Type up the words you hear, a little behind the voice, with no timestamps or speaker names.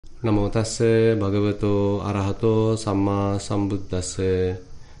Namo tassa bhagavato arahato samma sambuddhassa.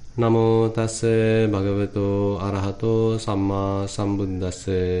 Namo tassa bhagavato arahato samma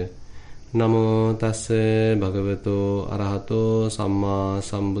sambuddhassa. Namo tassa bhagavato arahato samma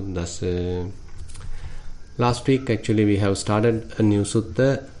sambuddhassa. Last week actually we have started a new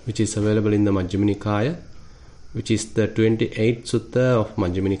sutta which is available in the Majjhima Nikaya, which is the 28th sutta of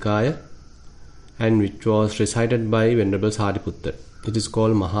Majjhima Nikaya, and which was recited by Venerable Sariputta. It is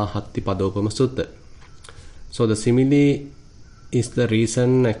called Maha Hatthipadopama Sutta. So the simile is the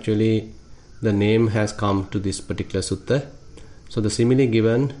reason actually the name has come to this particular sutta. So the simile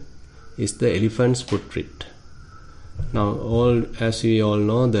given is the elephant's footprint. Now as we all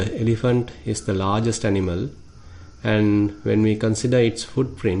know, the elephant is the largest animal, and when we consider its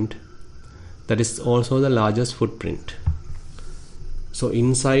footprint, that is also the largest footprint. So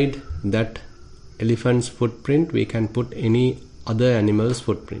inside that elephant's footprint we can put any other animal's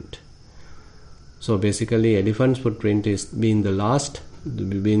footprint. So basically elephant's footprint is being the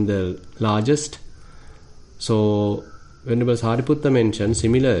largest. So Venerable Sariputta mentioned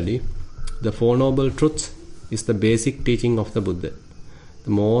similarly the Four Noble Truths is the basic teaching of the Buddha,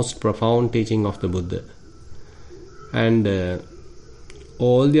 the most profound teaching of the Buddha, and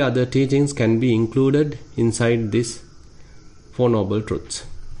all the other teachings can be included inside this Four Noble Truths.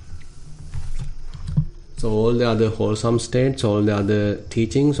 So all the other wholesome states, all the other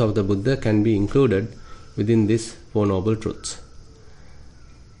teachings of the Buddha can be included within this Four Noble Truths.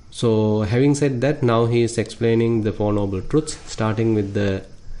 So having said that, now he is explaining the Four Noble Truths, starting with the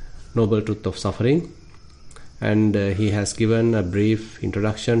Noble Truth of Suffering. And he has given a brief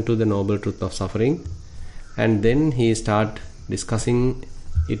introduction to the Noble Truth of Suffering. And then he start discussing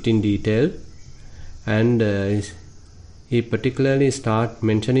it in detail. And he particularly start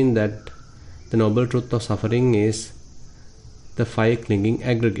mentioning that the Noble Truth of Suffering is the 5 clinging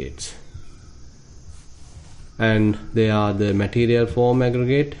aggregates. And they are the material form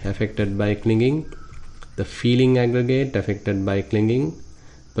aggregate affected by clinging, the feeling aggregate affected by clinging,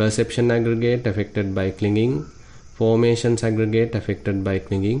 perception aggregate affected by clinging, formations aggregate affected by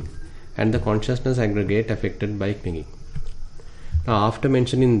clinging, and the consciousness aggregate affected by clinging. Now after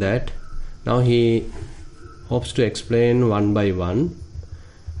mentioning that, now he hopes to explain one by one.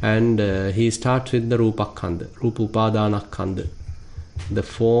 And he starts with the Rupakkhanda, Rupupadanakkhandha, the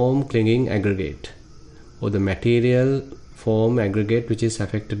form clinging aggregate, or the material form aggregate which is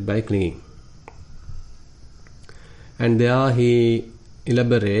affected by clinging. And there he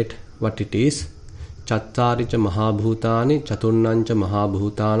elaborate what it is. Chattaricha Mahabhutani Chaturnancha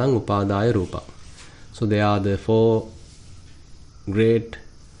Mahabhutanang Upadaya Rupa. So they are the 4 great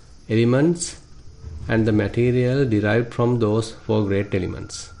elements and the material derived from those 4 great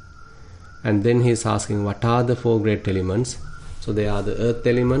elements. And then he is asking what are the 4 great elements. So they are the earth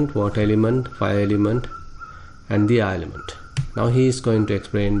element, water element, fire element, and the air element. Now he is going to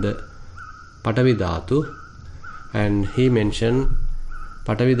explain the Patavi Dhatu, and he mentioned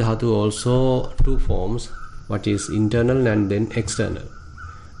Patavi Dhatu also 2 forms, what is internal and then external.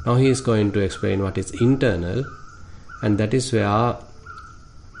 Now he is going to explain what is internal, and that is where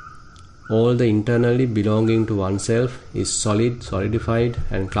all the internally belonging to oneself is solid, solidified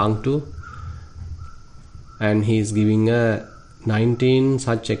and clung to. And he is giving 19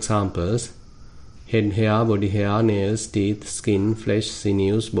 such examples: head hair, body hair, nails, teeth, skin, flesh,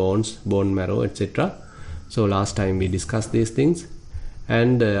 sinews, bones, bone marrow, etc. So last time we discussed these things.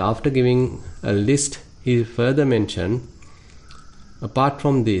 And after giving a list, he further mentioned, apart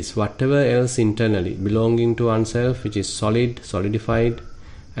from this, whatever else internally belonging to oneself which is solid, solidified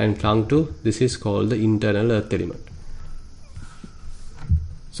and clung to, this is called the internal earth element.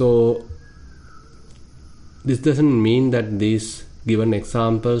 So this doesn't mean that these given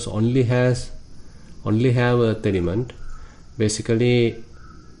examples only have earth element. Basically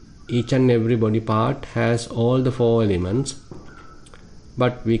each and every body part has all the 4 elements,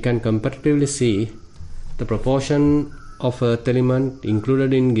 but we can comparatively see the proportion of earth element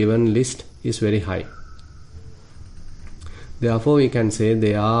included in given list is very high. Therefore we can say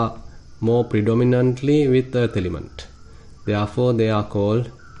they are more predominantly with earth element. Therefore they are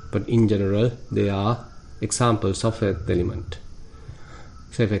called, but in general they are examples of earth element.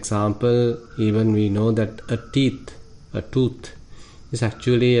 Say for example, even we know that a tooth is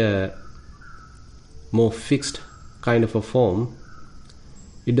actually a more fixed kind of a form.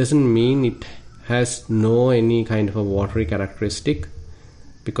 It doesn't mean it has no any kind of a watery characteristic.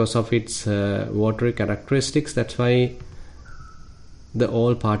 Because of its watery characteristics, that's why the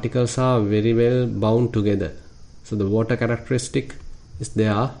all particles are very well bound together. So the water characteristic is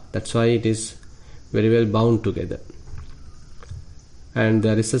there, that's why it is very well bound together. and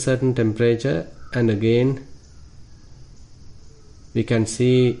there is a certain temperature, and again we can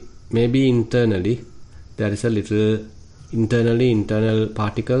see maybe internally there is a little internal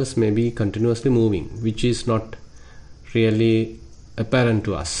particles may be continuously moving, which is not really apparent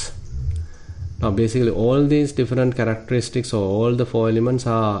to us. Now basically all these different characteristics or all the four elements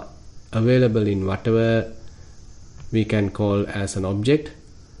are available in whatever we can call as an object,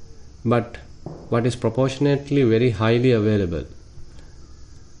 but what is proportionately very highly available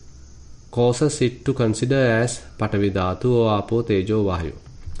causes it to consider as Patavi Dhatu or Apo Tejo Vayu.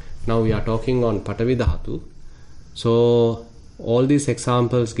 Now we are talking on Patavi Dhatu. So all these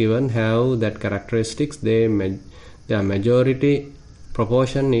examples given have that characteristics. Their majority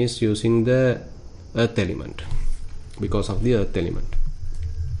proportion is using the earth element, because of the earth element.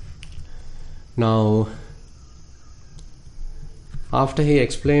 Now after he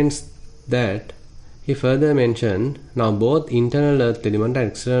explains that, he further mentioned, now both internal earth element and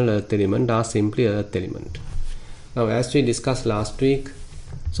external earth element are simply earth element. Now as we discussed last week,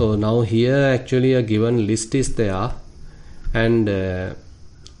 so now here actually a given list is there, and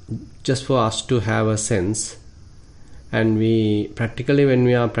just for us to have a sense, and we practically when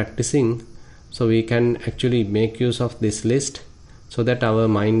we are practicing, so we can actually make use of this list so that our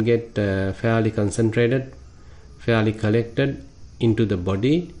mind get fairly concentrated, fairly collected into the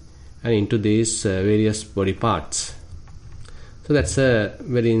body and into these various body parts. So that's a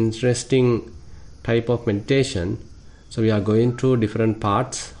very interesting type of meditation. So we are going through different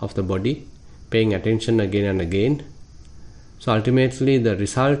parts of the body, paying attention again and again. So ultimately the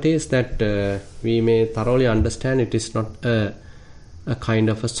result is that we may thoroughly understand it is not a kind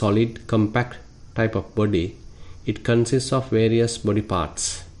of a solid, compact type of body. It consists of various body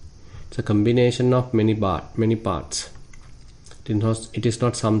parts. It's a combination of many parts. It is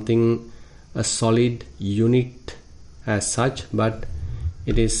not something, a solid unit as such, but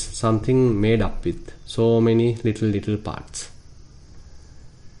it is something made up with so many little parts.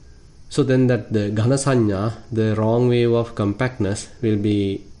 So then that the Ghana Sanya, the wrong view of compactness, will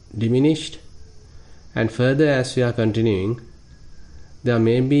be diminished, and further as we are continuing, there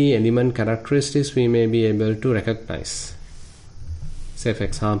may be element characteristics we may be able to recognize. Say for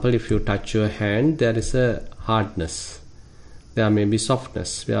example, if you touch your hand, there is a hardness. There may be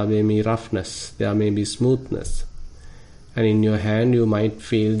softness, there may be roughness, there may be smoothness, and in your hand you might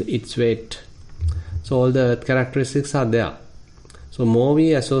feel its weight. So all the earth characteristics are there. So more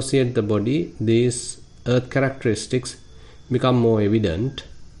we associate the body, these earth characteristics become more evident,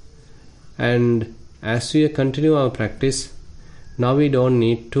 and as we continue our practice, now we don't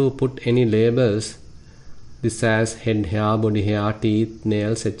need to put any labels, this as head hair, body hair, teeth,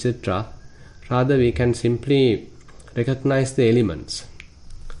 nails, etc. Rather we can simply recognize the elements.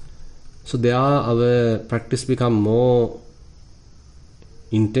 So there our practice become more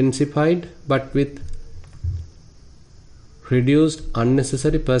intensified, but with reduced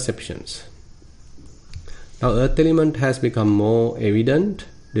unnecessary perceptions. Now earth element has become more evident,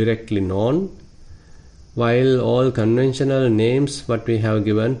 directly known, while all conventional names what we have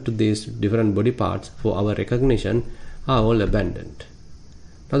given to these different body parts for our recognition are all abandoned.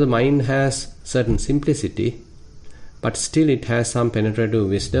 Now the mind has certain simplicity, but still it has some penetrative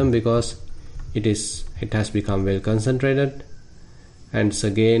wisdom, because it has become well concentrated, and so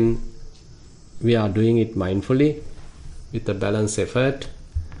again we are doing it mindfully with a balanced effort.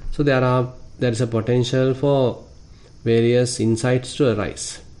 So there is a potential for various insights to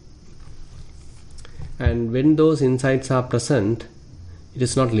arise, and when those insights are present, it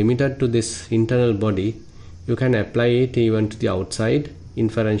is not limited to this internal body. You can apply it even to the outside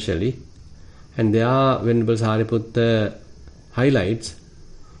inferentially. And there Venerable Sariputta highlights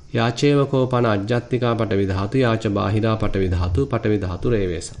Yacheva Kopana Ajjattika Patavidhatu, Yacha Bahira Patavidhatu, Patavidhatu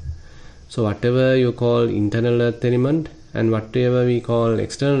Revesa. So whatever you call internal earth element and whatever we call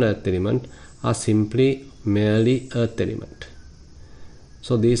external earth element are simply merely earth element.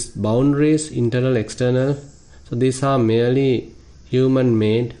 So these boundaries, internal, external, so these are merely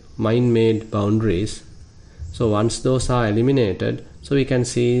human-made, mind-made boundaries. So once those are eliminated, so we can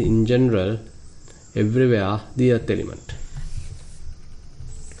see in general everywhere the earth element.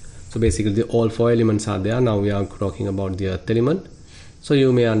 So basically all four elements are there. Now we are talking about the earth element. So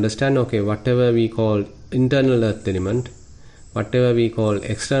you may understand, okay, whatever we call internal earth element, whatever we call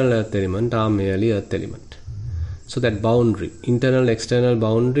external earth element are merely earth element. So that boundary, internal external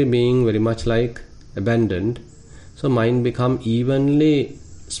boundary being very much like abandoned, so mind become evenly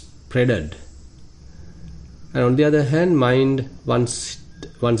spreaded. And on the other hand, mind once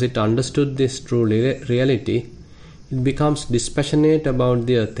it understood this true reality, it becomes dispassionate about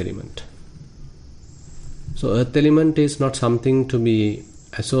the earth element. So earth element is not something to be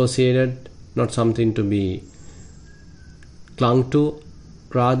associated, not something to be clung to.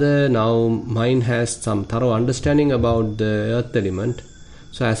 Rather, now mind has some thorough understanding about the earth element.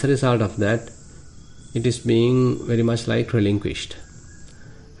 So as a result of that, it is being very much like relinquished.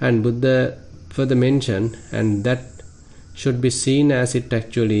 And Buddha further mentioned, and that should be seen as it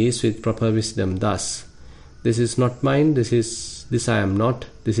actually is with proper wisdom. Thus, this is not mine, this I am not,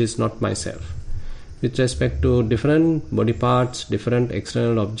 this is not myself. With respect to different body parts, different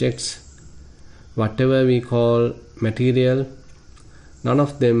external objects, whatever we call material, none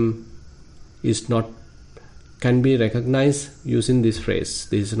of them can be recognized using this phrase.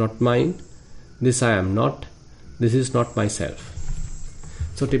 This is not mine, this I am not, this is not myself.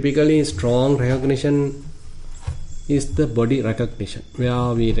 So typically strong recognition is the body recognition,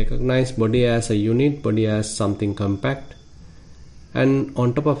 where we recognize body as a unit, body as something compact, and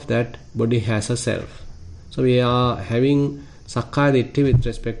on top of that, body has a self. So we are having Sakkaya Ditthi with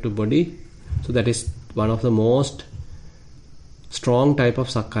respect to body. So that is one of the most strong type of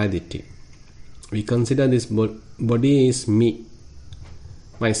Sakkaya Ditthi. We consider this body is me,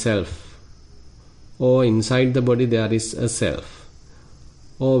 myself, or inside the body there is a self,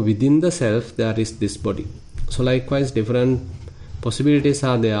 or within the self there is this body. So likewise, different possibilities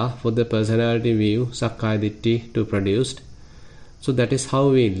are there for the personality view, Sakkaya Ditthi, to produce. So that is how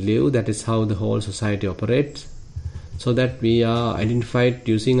we live, that is how the whole society operates. So that we are identified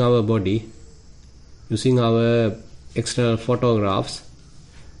using our body, using our external photographs,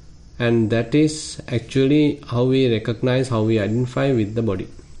 and that is actually how we recognize, how we identify with the body.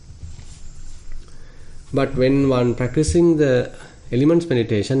 But when one practicing the elements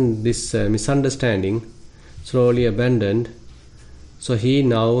meditation, this misunderstanding slowly abandoned. So he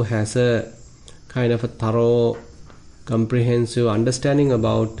now has a kind of a thorough, comprehensive understanding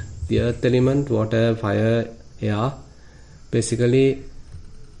about the earth element, water, fire, air, basically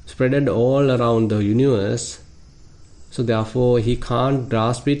spread all around the universe. So therefore he can't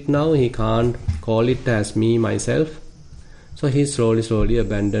grasp it now, he can't call it as me, myself. So he slowly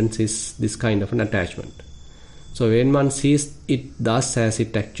abandons this kind of an attachment. So when one sees it thus as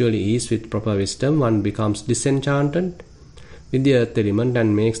it actually is with proper wisdom, one becomes disenchanted with the earth element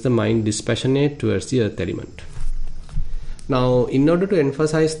and makes the mind dispassionate towards the earth element. Now, in order to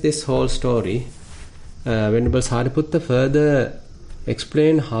emphasize this whole story, Venerable Sariputta further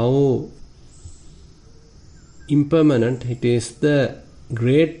explained how impermanent it is, the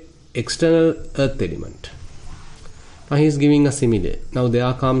great external earth element. Now he is giving a simile. Now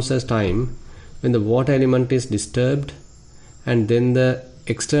there comes a time when the water element is disturbed and then the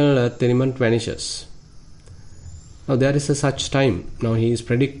external earth element vanishes. Now there is a such time. Now he is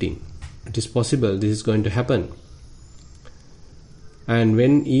predicting it is possible this is going to happen. And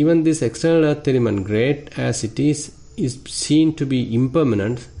when even this external earth element, great as it is seen to be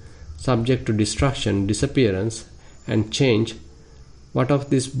impermanent, subject to destruction, disappearance and change, what of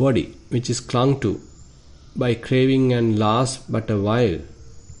this body which is clung to by craving and lasts but a while?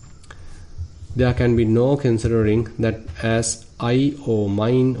 There can be no considering that as I or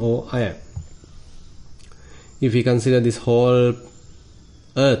mine or I am. If we consider this whole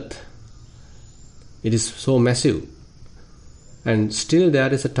earth, it is so massive, and still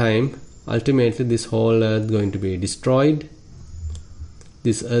there is a time, ultimately this whole earth going to be destroyed,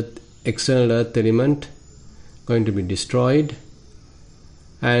 this earth, external earth element going to be destroyed,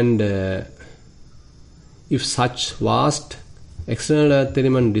 and if such vast external earth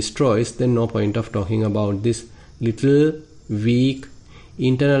element destroys, then no point of talking about this little weak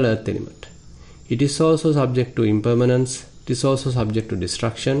internal earth element. It is also subject to impermanence, it is also subject to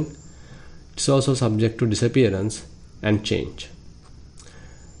destruction, it is also subject to disappearance and change.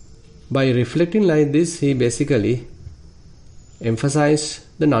 By reflecting like this, he basically emphasized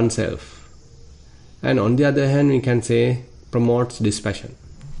the non-self, and on the other hand we can say promotes dispassion.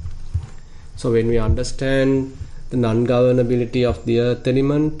 So when we understand the non-governability of the earth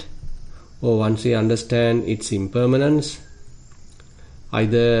element, or once we understand its impermanence,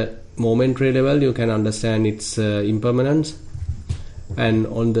 either momentary level you can understand its impermanence, and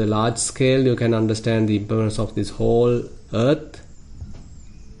on the large scale you can understand the impermanence of this whole earth,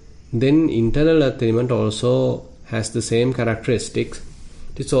 then internal earth element also has the same characteristics.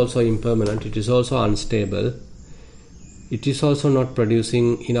 It is also impermanent, it is also unstable, it is also not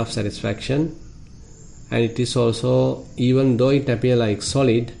producing enough satisfaction, and it is also, even though it appears like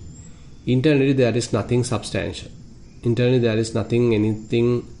solid, internally there is nothing substantial. Internally there is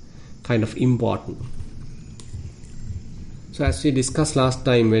anything kind of important. So as we discussed last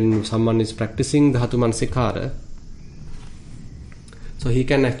time, when someone is practicing the Dhatu Manasikara, so he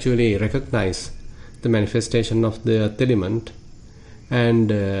can actually recognize the manifestation of the earth element,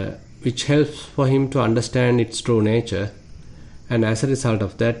 and which helps for him to understand its true nature. And as a result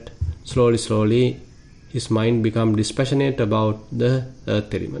of that, slowly his mind becomes dispassionate about the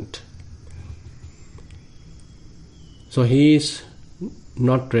earth element. So he is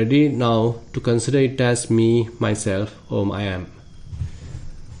not ready now to consider it as me, myself, or I am.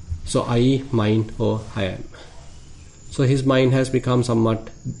 So I, mine, or I am. So his mind has become somewhat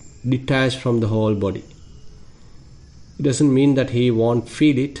detached from the whole body. It doesn't mean that he won't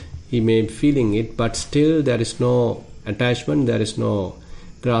feel it. He may be feeling it, but still there is no attachment, there is no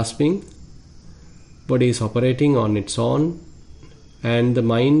grasping. Body is operating on its own, and the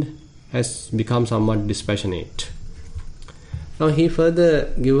mind has become somewhat dispassionate. Now he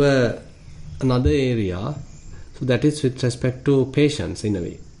further give another area, so that is with respect to patience in a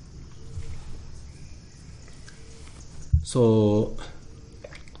way. So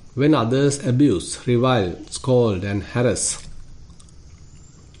when others abuse, revile, scold and harass,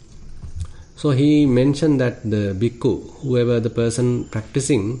 so he mentioned that the bhikkhu, whoever the person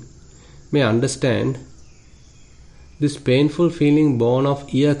practicing, may understand this painful feeling born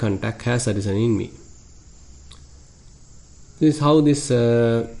of ear contact has arisen in me. This is how this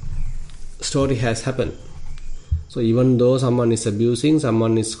story has happened. So even though someone is abusing,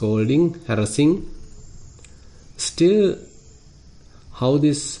 someone is scolding, harassing, still how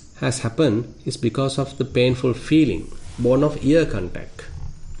this has happened is because of the painful feeling born of ear contact.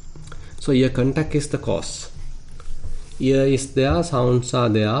 So ear contact is the cause. Ear is there, sounds are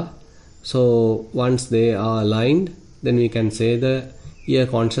there. So once they are aligned, then we can say the ear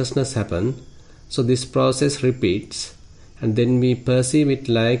consciousness happen. So this process repeats, and then we perceive it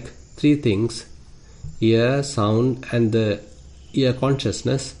like three things: ear, sound, and the ear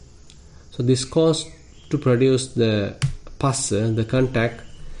consciousness. So this cause to produce the passa, the contact,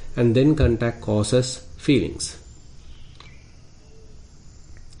 and then contact causes feelings.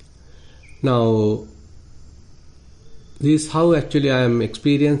 Now this is how actually I am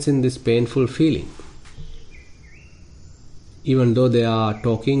experiencing this painful feeling. Even though they are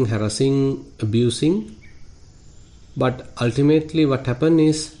talking, harassing, abusing, but ultimately what happens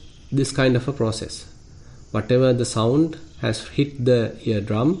is this kind of a process. Whatever the sound has hit the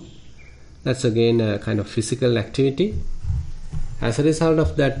eardrum, that's again a kind of physical activity. As a result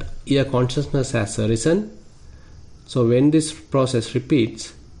of that, ear consciousness has arisen. So when this process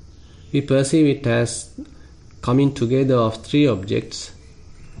repeats, we perceive it as coming together of three objects,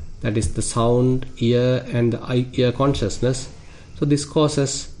 that is the sound, ear and the ear consciousness. So this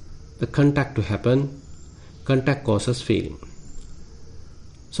causes the contact to happen. Contact causes feeling.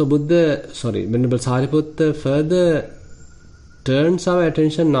 So Venerable Sariputta further turns our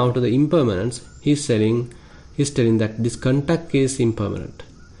attention now to the impermanence. He's telling that this contact is impermanent,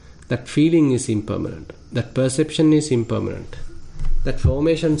 that feeling is impermanent, that perception is impermanent, that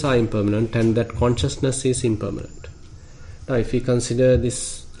formations are impermanent, and that consciousness is impermanent. Now if we consider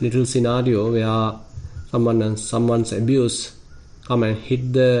this little scenario where someone's abuse come and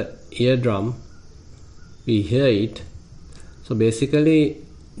hit the eardrum, we hear it. So basically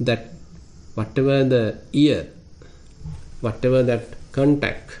that whatever the ear, whatever that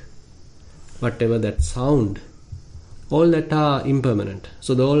contact, whatever that sound, all that are impermanent.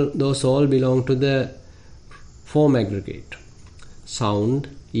 So those all belong to the form aggregate. Sound,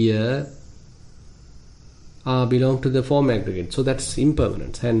 ear belong to the form aggregate. So that's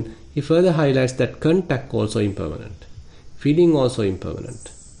impermanence. And he further highlights that contact also impermanent. Feeling also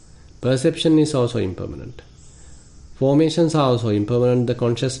impermanent. Perception is also impermanent. Formations are also impermanent. The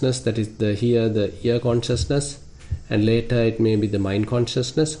consciousness, that is the ear consciousness, and later it may be the mind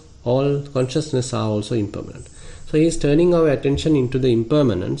consciousness. All consciousness are also impermanent. So he is turning our attention into the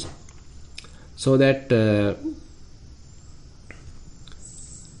impermanence, so that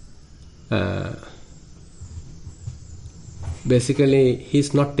basically he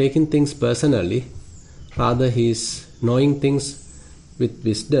is not taking things personally, rather he is knowing things with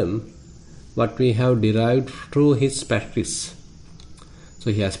wisdom, what we have derived through his practice.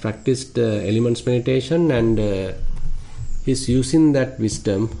 So he has practiced elements meditation, and he is using that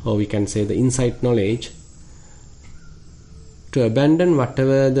wisdom, or we can say the insight knowledge, to abandon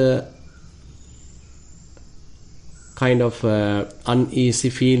whatever the kind of uneasy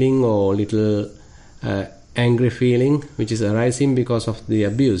feeling or little angry feeling which is arising because of the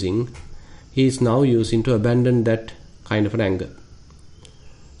abusing. He is now using to abandon that kind of an anger.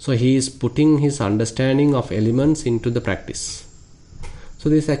 So he is putting his understanding of elements into the practice. So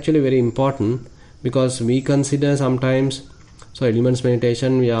this is actually very important, because we consider sometimes, so elements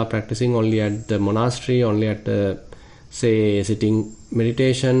meditation we are practicing only at the monastery, only at the say sitting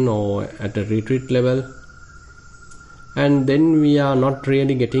meditation or at a retreat level, and then we are not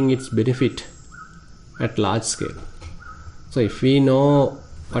really getting its benefit at large scale. So if we know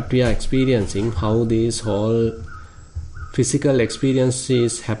what we are experiencing, how this whole physical experience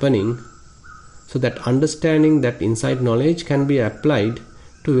is happening, so that understanding, that insight knowledge can be applied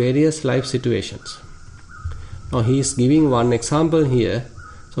to various life situations. Now he is giving one example here.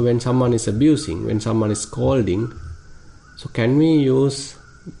 So when someone is abusing, when someone is scolding, so can we use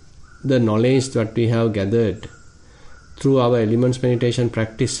the knowledge that we have gathered through our elements meditation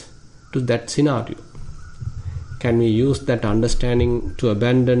practice to that scenario? Can we use that understanding to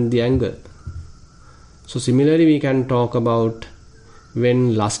abandon the anger? So similarly, we can talk about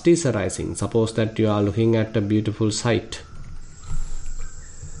when lust is arising. Suppose that you are looking at a beautiful sight,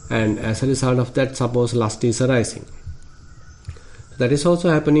 and as a result of that, suppose lust is arising. That is also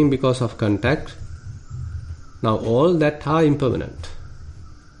happening because of contact. Now all that are impermanent.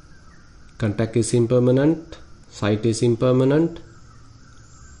 Contact is impermanent, sight is impermanent,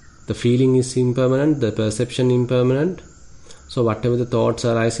 the feeling is impermanent, the perception impermanent. So whatever the thoughts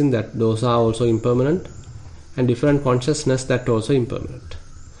are arising, that those are also impermanent, and different consciousness, that also impermanent.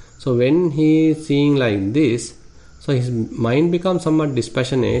 So when he is seeing like this, so his mind becomes somewhat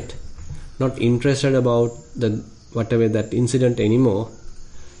dispassionate, not interested about the whatever that incident anymore.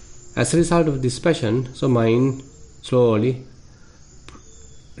 As a result of dispassion, so mind slowly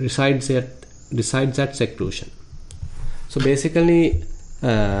resides at seclusion. So basically,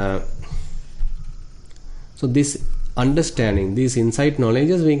 so this understanding, these insight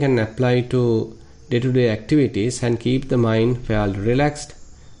knowledges we can apply to day-to-day activities and keep the mind fairly relaxed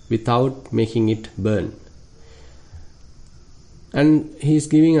without making it burn. And he is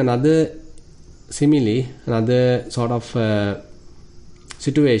giving another simile, another sort of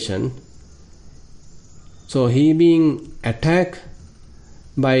situation. So he being attacked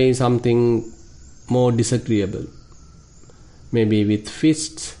by something more disagreeable, maybe with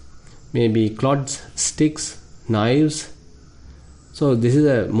fists, maybe clods, sticks, knives. So this is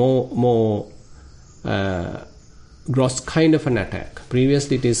a more gross kind of an attack.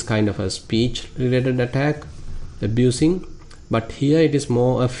 Previously it is kind of a speech related attack, abusing, but here it is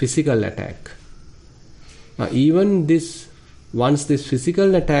more a physical attack. Now even this, once this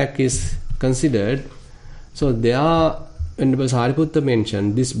physical attack is considered, so there are, Venerable Sariputta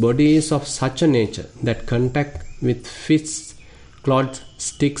mentioned, this body is of such a nature that contact with fists, clods,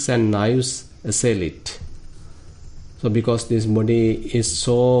 sticks and knives assail it. So because this body is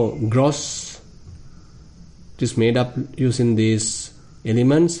so gross, it is made up using these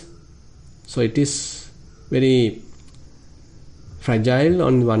elements, so it is very fragile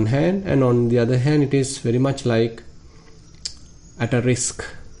on one hand, and on the other hand it is very much like at a risk,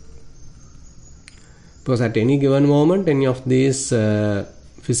 because at any given moment any of these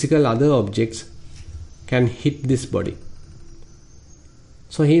physical other objects can hit this body.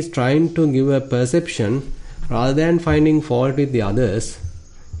 So he is trying to give a perception rather than finding fault with the others.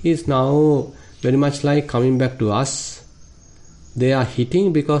 He is now very much like coming back to us. They are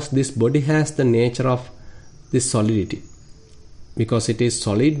hitting because this body has the nature of this solidity, because it is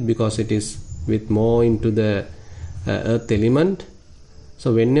solid, because it is with more into the earth element.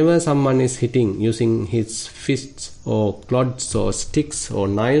 So whenever someone is hitting using his fists or clods or sticks or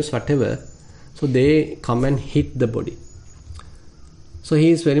knives, whatever, so they come and hit the body. So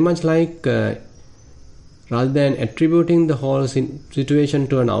he is very much like, rather than attributing the whole situation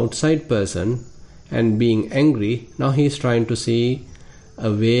to an outside person and being angry, now he is trying to see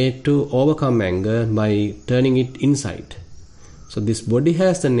a way to overcome anger by turning it inside. So this body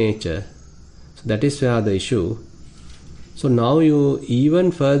has the nature, so that is where the issue. So now you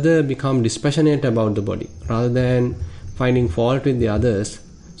even further become dispassionate about the body rather than finding fault with the others.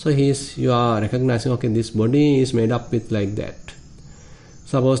 So you are recognizing, okay, this body is made up with like that.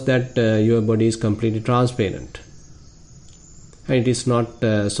 Suppose that your body is completely transparent and it is not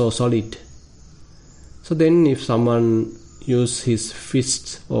so solid. So then if someone use his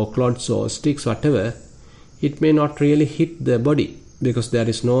fists or clods or sticks, whatever, it may not really hit the body, because there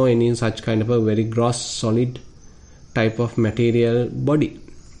is no any such kind of a very gross solid type of material body.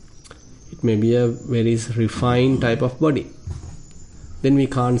 It may be a very refined type of body. Then we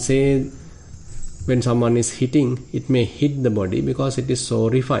can't say when someone is hitting, it may hit the body because it is so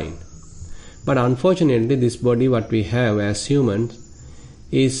refined. But unfortunately, this body what we have as humans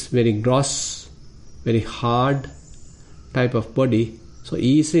is very gross, very hard type of body. So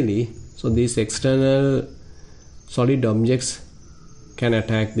easily, so these external solid objects can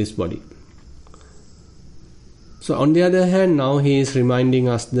attack this body. So on the other hand, now he is reminding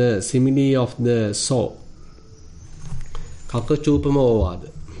us the simile of the saw. Kakachupama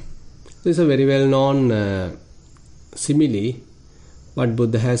Ovada. This is a very well known simile what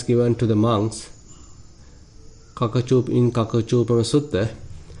Buddha has given to the monks in Kakachupama Sutta,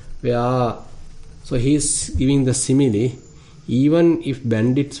 where so he is giving the simile, even if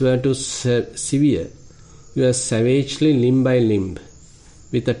bandits were to sever you savagely limb by limb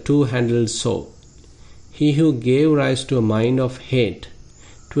with a two-handled saw, he who gave rise to a mind of hate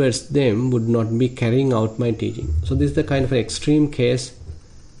towards them would not be carrying out my teaching. So this is the kind of an extreme case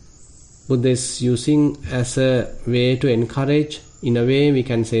Buddha is using as a way to encourage, in a way we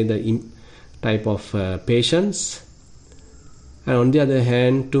can say the type of patience, and on the other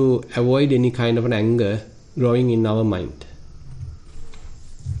hand to avoid any kind of an anger growing in our mind.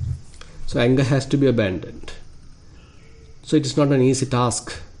 So anger has to be abandoned. So it is not an easy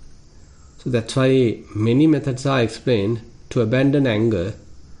task. So that's why many methods are explained to abandon anger.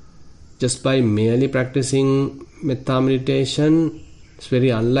 Just by merely practicing metta meditation, it's very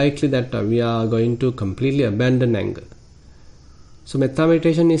unlikely that we are going to completely abandon anger. So metta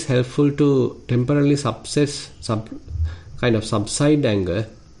meditation is helpful to temporarily subside anger.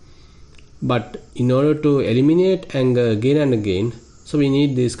 But in order to eliminate anger again and again, so we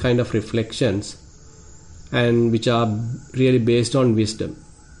need these kind of reflections, and which are really based on wisdom.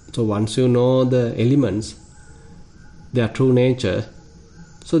 So once you know the elements, their true nature,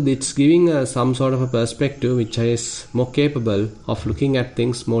 so it's giving some sort of a perspective which is more capable of looking at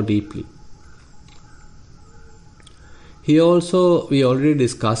things more deeply. Here also we already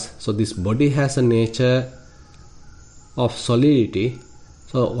discussed, so this body has a nature of solidity.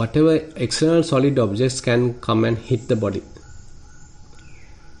 So whatever external solid objects can come and hit the body.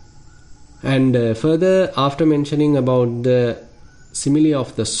 And further, after mentioning about the simile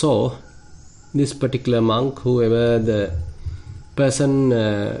of the saw, this particular monk, whoever the person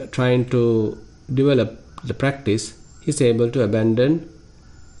trying to develop the practice, is able to abandon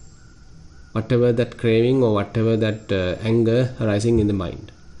whatever that craving or whatever that anger arising in the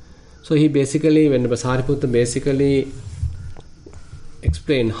mind. So he basically, when Sariputta basically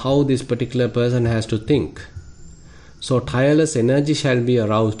explained how this particular person has to think. So tireless energy shall be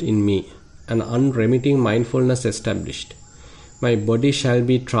aroused in me, and unremitting mindfulness established. My body shall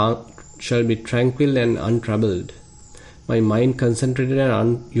be tranquil and untroubled, my mind concentrated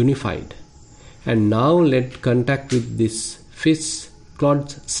and unified. And now let contact with these fists,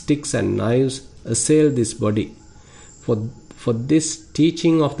 clods, sticks and knives assail this body. For this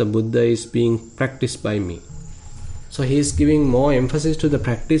teaching of the Buddha is being practiced by me. So he is giving more emphasis to the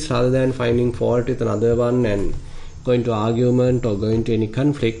practice rather than finding fault with another one and going to argument or going to any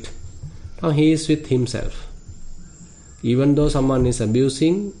conflict. Now he is with himself. Even though someone is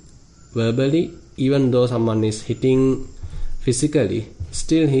abusing verbally, even though someone is hitting physically,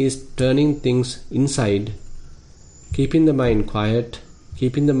 still he is turning things inside, keeping the mind quiet,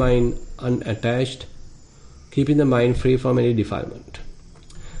 keeping the mind unattached, keeping the mind free from any defilement.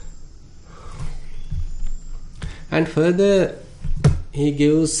 And further, he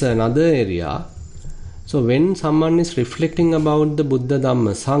gives another area. So when someone is reflecting about the Buddha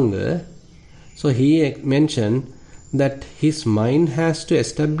Dhamma Sangha, so he mentioned that his mind has to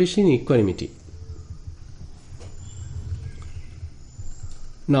establish in equanimity.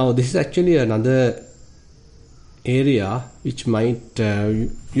 Now this is actually another area which might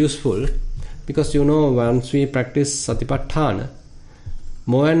useful, because once we practice Satipatthana,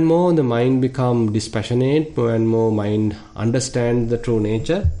 more and more the mind become dispassionate, more and more mind understand the true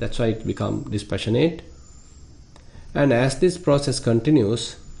nature. That's why it become dispassionate. And as this process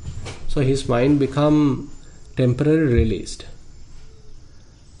continues, so his mind become temporarily released.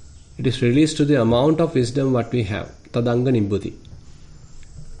 It is released to the amount of wisdom what we have, tadanga nibbhuti,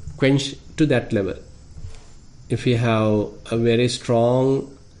 quench to that level. If we have a very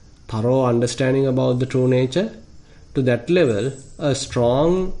strong, thorough understanding about the true nature, to that level, a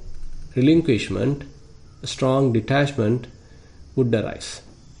strong relinquishment, a strong detachment would arise.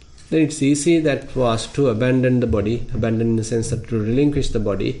 Then it's easy that for us to abandon the body, abandon in the sense that to relinquish the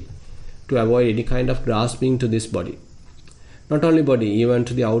body, to avoid any kind of grasping to this body. Not only body, even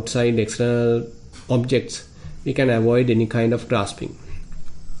to the outside external objects, we can avoid any kind of grasping.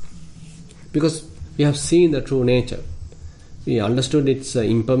 Because we have seen the true nature. We understood its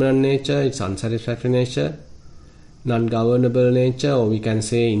impermanent nature, its unsatisfactory nature, non-governable nature, or we can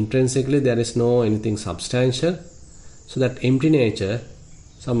say intrinsically there is no anything substantial. So that empty nature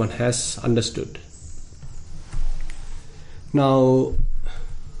someone has understood. Now,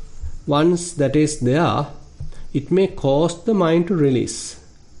 once that is there, it may cause the mind to release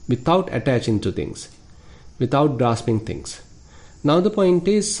without attaching to things, without grasping things. Now the point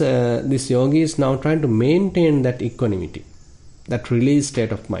is, this yogi is now trying to maintain that equanimity. that release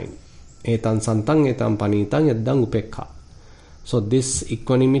state of mind. Etan santang, etan panitang, yaddang upekha. So this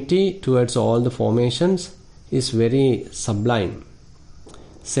equanimity towards all the formations is very sublime,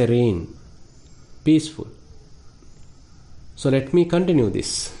 serene, peaceful. So let me continue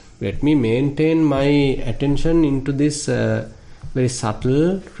this. Let me maintain my attention into this very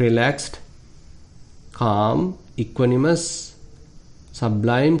subtle, relaxed, calm, equanimous,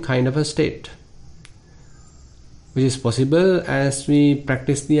 sublime kind of a state, which is possible as we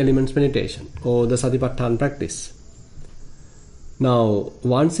practice the elements meditation or the Satipatthana practice. Now,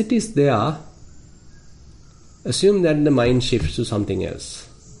 once it is there, assume that the mind shifts to something else.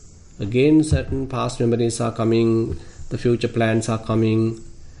 Again, certain past memories are coming, the future plans are coming,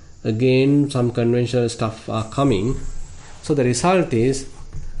 again some conventional stuff are coming. So the result is,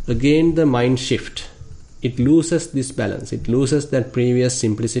 again the mind shift. It loses this balance, it loses that previous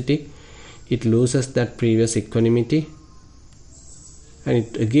simplicity, it loses that previous equanimity, and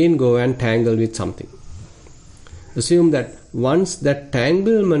it again go and tangle with something. Assume that once that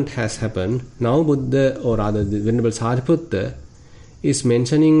tanglement has happened, now Buddha, or rather the Venerable Sariputta, is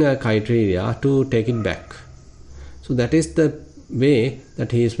mentioning a criteria to take it back. So that is the way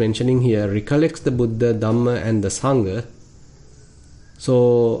that he is mentioning here, recollects the Buddha, Dhamma and the Sangha.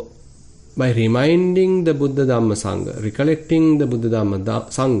 So by reminding the Buddha, Dhamma, Sangha, recollecting the Buddha, Dhamma,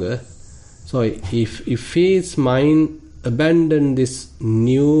 Sangha, so if his mind abandon this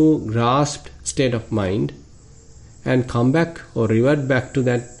new grasped state of mind and come back or revert back to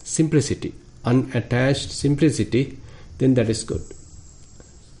that simplicity, unattached simplicity, then that is good.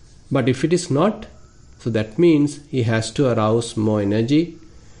 But if it is not, so that means he has to arouse more energy,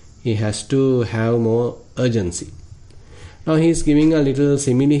 he has to have more urgency. Now he is giving a little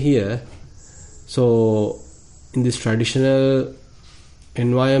simile here. So in this traditional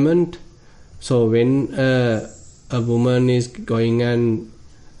environment, so when a woman is going and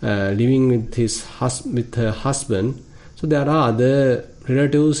living with her husband, so there are other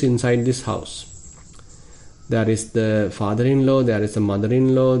relatives inside this house. There is the father-in-law, there is the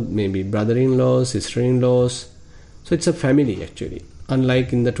mother-in-law, maybe brother-in-law, sister-in-laws. So it's a family actually,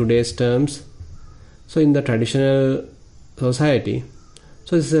 unlike in the today's terms. So in the traditional society,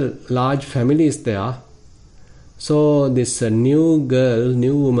 so it's a large family is there. So this new girl,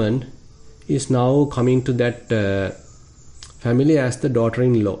 new woman is now coming to that family as the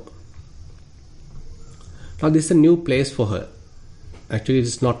daughter-in-law. Now this is a new place for her. Actually it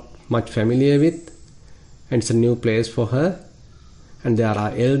is not much familiar with, and it's a new place for her. And there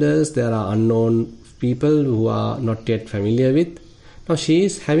are elders, there are unknown people who are not yet familiar with. Now she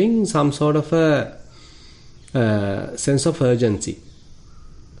is having some sort of a sense of urgency.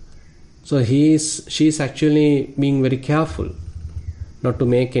 So she is actually being very careful not to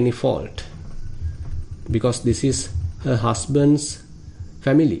make any fault, because this is her husband's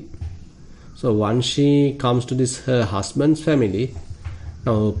family. So once she comes to this her husband's family,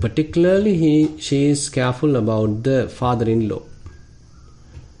 now particularly she is careful about the father-in-law,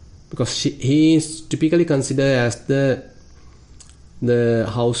 because he is typically considered as the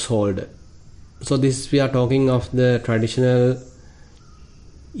householder. So this we are talking of the traditional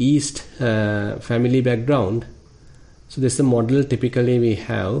East family background. So this is the model typically we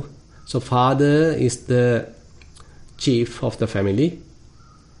have. So father is the chief of the family,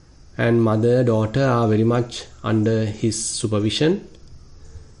 and mother, daughter are very much under his supervision.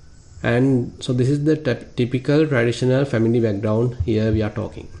 And so this is the typical traditional family background here we are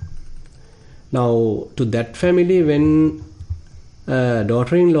talking. Now to that family, when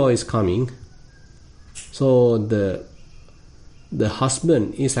daughter-in-law is coming, so the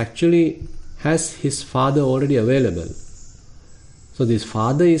husband is actually has his father already available. So this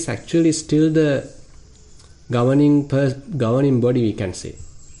father is actually still the governing body, we can say.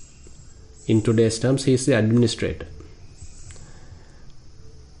 In today's terms, he is the administrator.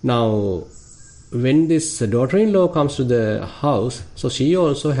 Now, when this daughter-in-law comes to the house, so she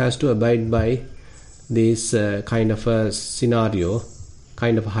also has to abide by this kind of a scenario,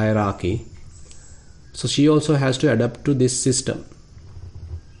 kind of a hierarchy. So she also has to adapt to this system.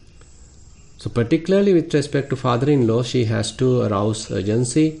 So particularly with respect to father-in-law, she has to arouse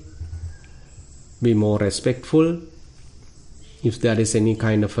urgency, be more respectful. If there is any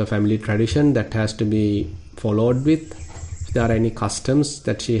kind of a family tradition that has to be followed with, if there are any customs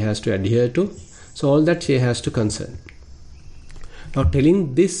that she has to adhere to, so all that she has to concern. Now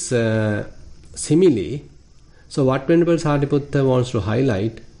telling this simile, so what Venerable Sariputta wants to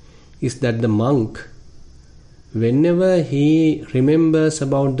highlight is that the monk, whenever he remembers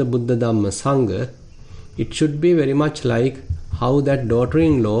about the Buddha, Dhamma, Sangha, it should be very much like how that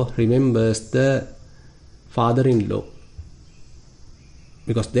daughter-in-law remembers the father-in-law.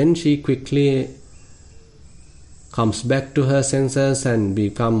 because then she quickly comes back to her senses and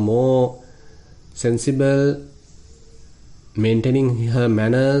become more sensible, maintaining her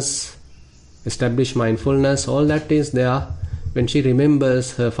manners, establish mindfulness. All that is there when she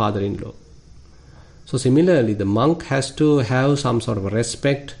remembers her father-in-law. So similarly, the monk has to have some sort of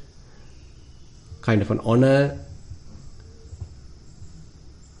respect, kind of an honor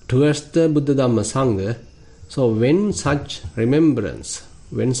towards the Buddha Dhamma Sangha. So when such remembrance,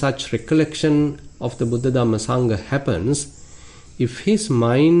 when such recollection of the Buddha Dhamma Sangha happens, if his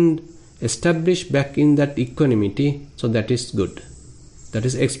mind established back in that equanimity, so that is good. That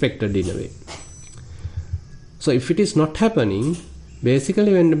is expected in a way. So if it is not happening,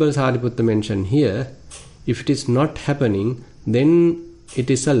 basically Venerable Sariputta mentioned here, if it is not happening, then it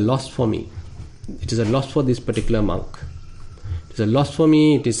is a loss for me. It is a loss for this particular monk. It is a loss for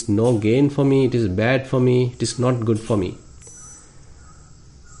me, it is no gain for me, it is bad for me, it is not good for me.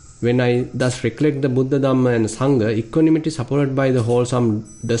 When I thus recollect the Buddha, Dhamma and Sangha, equanimity supported by the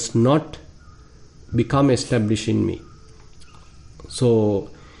wholesome does not become established in me.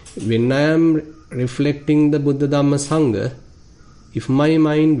 So, when I am reflecting the Buddha, Dhamma, Sangha, if my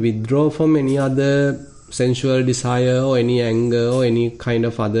mind withdraw from any other sensual desire or any anger or any kind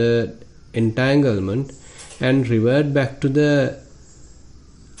of other entanglement and revert back to the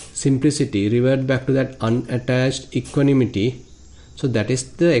simplicity, revert back to that unattached equanimity, so that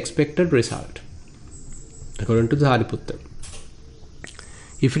is the expected result, according to the Sariputta.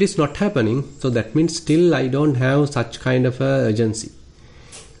 If it is not happening, so that means still I don't have such kind of a urgency.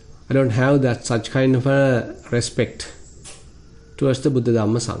 I don't have that such kind of a respect towards the Buddha,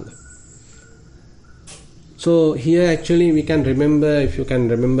 Dhamma, Sangha. So here actually we can remember, if you can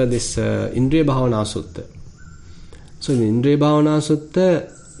remember this Indriya Bhavana Sutta. So in Indriya Bhavana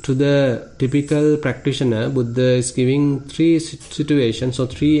Sutta, to the typical practitioner, Buddha is giving three situations or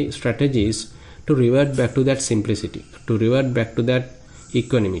three strategies to revert back to that simplicity, to revert back to that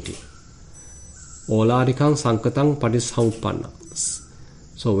equanimity. Olarikang sankatang patissauppanna.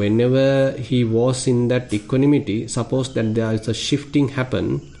 So whenever he was in that equanimity, suppose that there is a shifting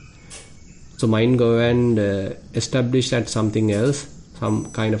happen, so mind go and establish that something else,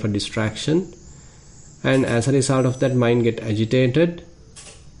 some kind of a distraction, and as a result of that mind get agitated,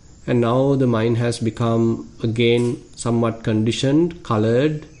 and now the mind has become again somewhat conditioned,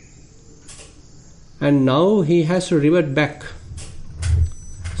 colored, and now he has to revert back.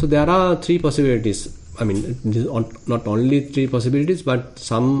 So there are three possibilities. I mean, not only three possibilities, but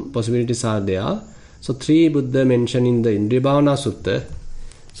some possibilities are there. So three Buddha mentioned in the Indriya Bhavana Sutta.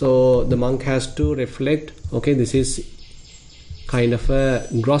 So the monk has to reflect, okay, this is kind of a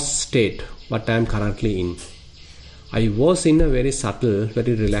gross state, what I am currently in. I was in a very subtle,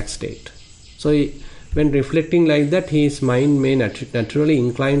 very relaxed state. So when reflecting like that, his mind may naturally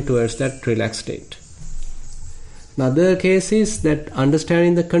incline towards that relaxed state. Another case is that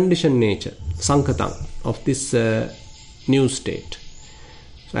understanding the conditioned nature, sankatang, of this new state.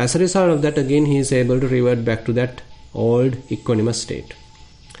 So as a result of that, again he is able to revert back to that old equanimous state.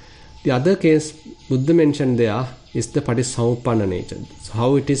 The other case Buddha mentioned there is the patissauppanna nature, so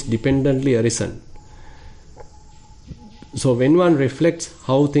how it is dependently arisen. So when one reflects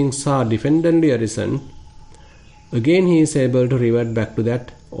how things are dependently arisen, again he is able to revert back to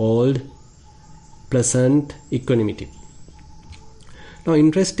that old pleasant equanimity. Now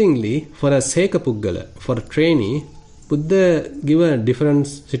interestingly, for a Seka Puggala, for a trainee, Buddha give a different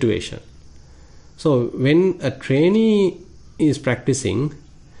situation. So when a trainee is practicing,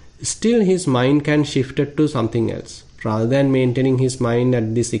 still his mind can shift it to something else. Rather than maintaining his mind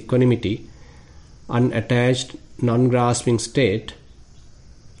at this equanimity, unattached, non-grasping state,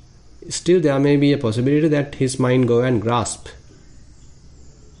 still there may be a possibility that his mind go and grasp.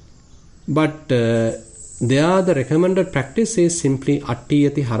 But there the recommended practice is simply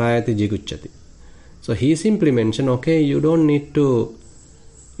attiyati harayati jigucchati. So he simply mentioned, okay, you don't need to,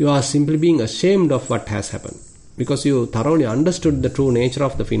 you are simply being ashamed of what has happened, because you thoroughly understood the true nature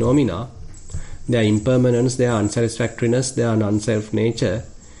of the phenomena, their impermanence, their unsatisfactoriness, their non-self nature,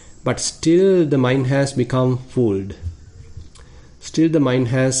 but still the mind has become fooled. Still the mind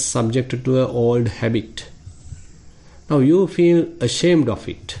has subjected to an old habit. Now you feel ashamed of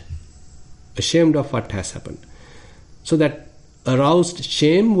it, ashamed of what has happened. So that aroused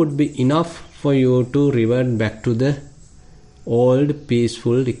shame would be enough for you to revert back to the old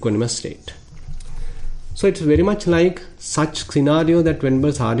peaceful equanimous state. So it's very much like such scenario that Venerable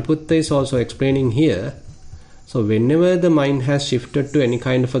Sariputta is also explaining here. So whenever the mind has shifted to any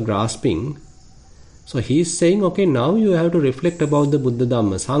kind of a grasping, so he is saying, okay, now you have to reflect about the Buddha,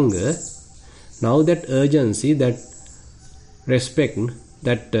 Dhamma, Sangha. Now that urgency, that respect,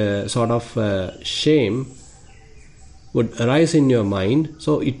 that sort of shame would arise in your mind,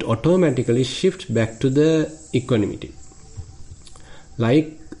 so it automatically shifts back to the equanimity.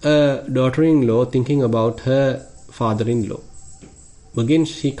 Like a daughter-in-law thinking about her father-in-law. Again,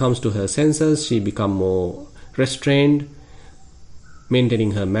 she comes to her senses, she becomes more restrained,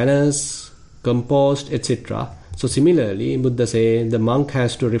 maintaining her manners, composed, etc. So similarly, Buddha says the monk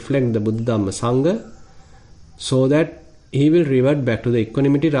has to reflect the Buddha Dhamma Sangha so that he will revert back to the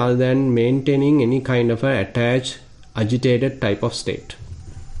equanimity rather than maintaining any kind of a attached, agitated type of state.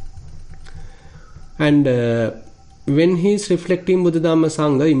 And when he is reflecting Buddha Dhamma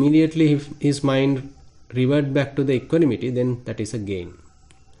Sangha, immediately his mind revert back to the equanimity, then that is a gain.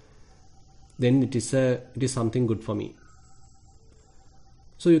 Then it is something good for me.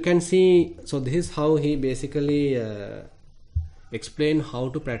 So you can see, so this is how he basically explained how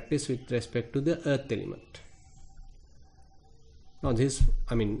to practice with respect to the earth element. Now this,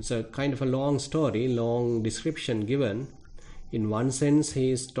 it's a kind of a long story, long description given. In one sense, he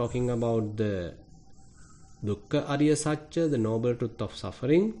is talking about the Dukkha Arya Satya, the noble truth of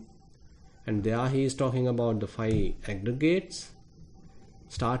suffering. And there he is talking about the 5 aggregates,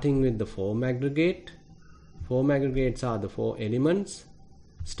 starting with the form aggregate. Form aggregates are the 4 elements,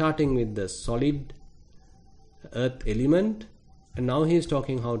 starting with the solid earth element. And now he is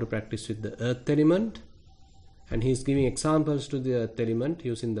talking how to practice with the earth element. And he is giving examples to the earth element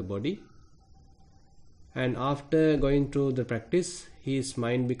using the body. And after going through the practice, his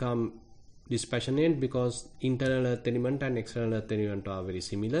mind become dispassionate because internal earth element and external earth element are very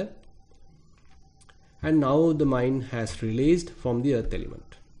similar. And now the mind has released from the earth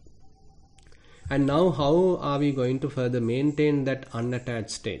element. And now how are we going to further maintain that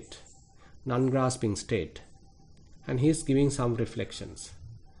unattached state, non-grasping state? And he is giving some reflections.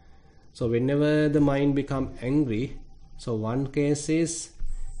 So whenever the mind becomes angry, so one case is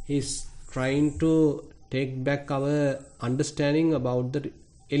he's trying to take back our understanding about the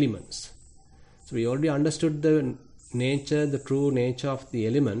elements. So we already understood the nature, the true nature of the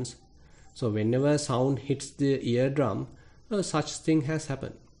elements. So whenever sound hits the eardrum, such thing has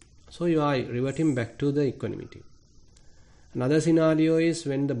happened. So you are reverting back to the equanimity. Another scenario is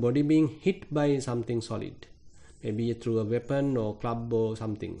when the body being hit by something solid, maybe through a weapon or club or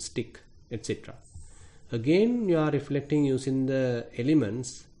something, stick, etc. Again, you are reflecting using the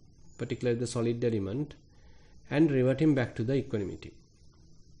elements, particularly the solid element, and reverting back to the equanimity.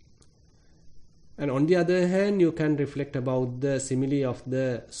 And on the other hand, you can reflect about the simile of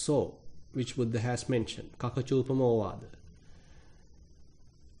the saw, which Buddha has mentioned, kakachupama ovada.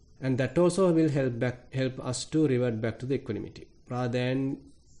 And that also will help us to revert back to the equanimity rather than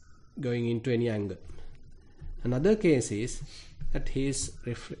going into any anger. Another case is that he is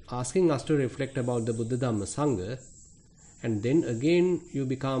asking us to reflect about the Buddha Dhamma Sangha, and then again you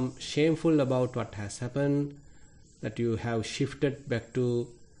become shameful about what has happened, that you have shifted back to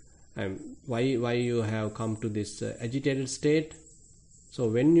why you have come to this agitated state. So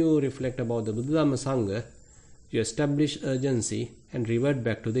when you reflect about the Buddha Dhamma Sangha, you establish urgency and revert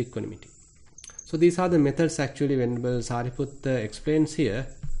back to the equanimity. So these are the methods actually Venerable Sariputta explains here,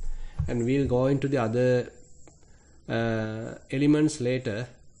 and we'll go into the other elements later.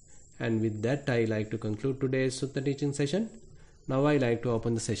 And with that, I like to conclude today's Sutta teaching session. Now I like to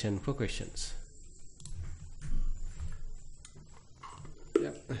open the session for questions.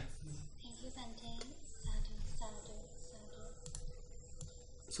 Yeah.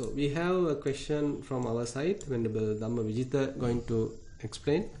 So we have a question from our side. Venerable Dhamma Vijita going to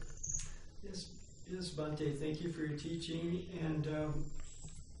explain. Yes, Bhante. Thank you for your teaching. And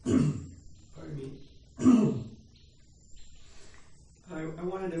pardon me. I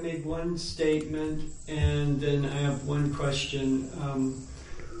wanted to make one statement, and then I have one question.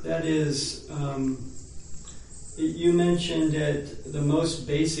 That is, you mentioned at the most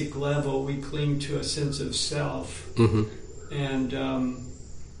basic level we cling to a sense of self, and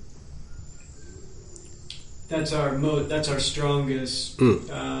that's our strongest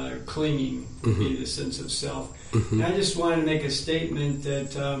clinging, be the sense of self. And I just wanted to make a statement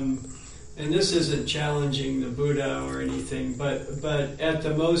that, and this isn't challenging the Buddha or anything, but at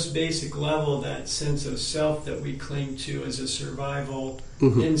the most basic level, that sense of self that we cling to is a survival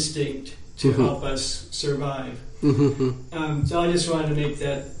instinct to help us survive. So I just wanted to make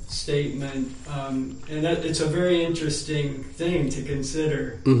that statement, and that it's a very interesting thing to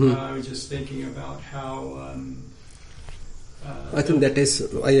consider. I was just thinking about how I think that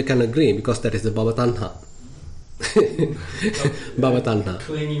is, I can agree, because that is the Bhavatanha. Bhavatanha,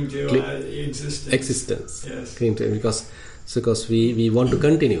 clinging to existence. Yes. Clinging to, because we want to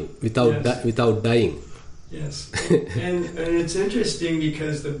continue without dying. Yes, and it's interesting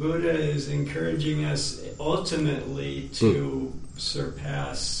because the Buddha is encouraging us ultimately to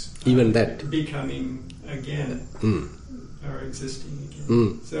surpass even that, becoming again or existing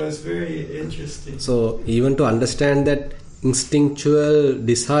again. So it's very interesting. So even to understand that instinctual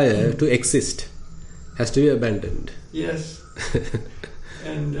desire to exist has to be abandoned. Yes,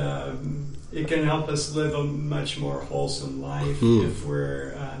 and it can help us live a much more wholesome life if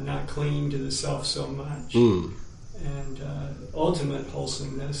we're not clinging to the self so much. And ultimate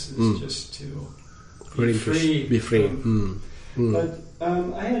wholesomeness is just to be free. But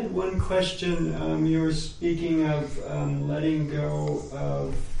I had one question. You were speaking of letting go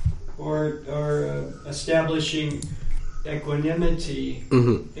of or establishing equanimity,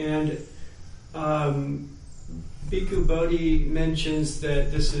 and Bhikkhu Bodhi mentions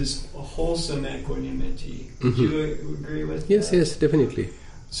that this is a wholesome equanimity. Would you agree with that? Yes, definitely.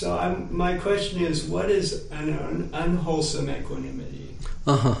 So my question is, what is an unwholesome equanimity?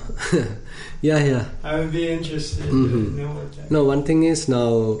 Yeah. I would be interested to know what that is. No, one thing is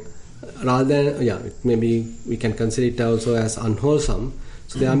now, rather than, maybe we can consider it also as unwholesome.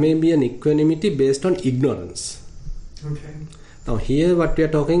 So there may be an equanimity based on ignorance. Okay. Now here what we are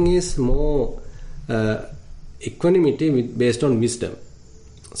talking is more equanimity based on wisdom.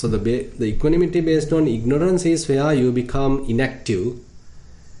 So the equanimity based on ignorance is where you become inactive,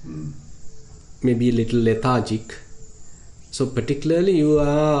 maybe a little lethargic. So particularly you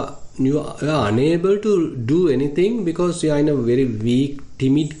are unable to do anything because you are in a very weak,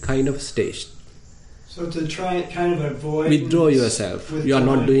 timid kind of stage. So to try kind of avoid... Withdraw yourself. You are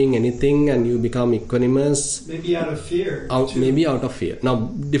not doing anything and you become equanimous. Maybe out of fear. Maybe out of fear. Now,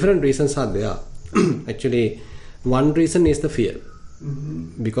 different reasons are there. Actually, one reason is the fear.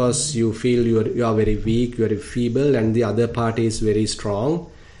 Because you feel you are very weak, you are feeble, and the other party is very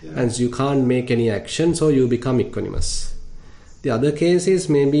strong. Yeah. And you can't make any action, so you become equanimous. The other case is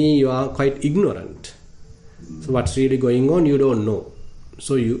maybe you are quite ignorant. So what's really going on, you don't know.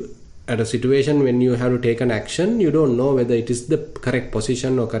 So you... At a situation when you have to take an action, you don't know whether it is the correct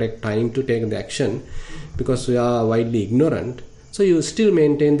position or correct time to take the action because you are widely ignorant. So you still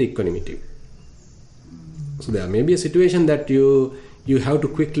maintain the equanimity. So there may be a situation that you have to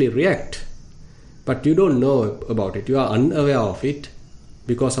quickly react, but you don't know about it. You are unaware of it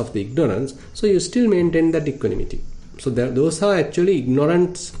because of the ignorance. So you still maintain that equanimity. So those are actually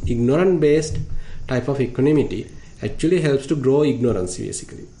ignorant-based type of equanimity. Actually helps to grow ignorance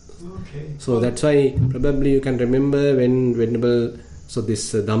basically. Okay. So that's why probably you can remember when Venerable, so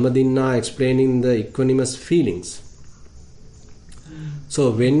this Dhammadinna explaining the equanimous feelings.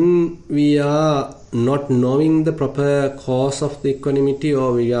 So when we are not knowing the proper cause of the equanimity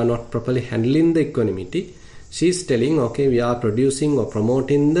or we are not properly handling the equanimity, she is telling, okay, we are producing or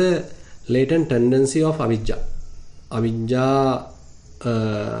promoting the latent tendency of avijja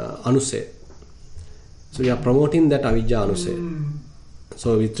anusaya. So we are promoting that avijja anusaya.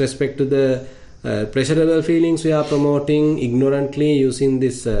 So with respect to the pleasurable feelings, we are promoting ignorantly using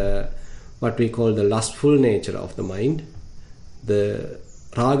this what we call the lustful nature of the mind, the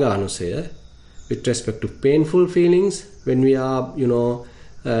raga anusaya. With respect to painful feelings, when we are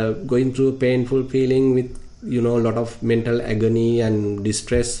going through painful feeling with a lot of mental agony and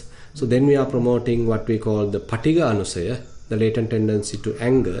distress, so then we are promoting what we call the patiga anusaya, the latent tendency to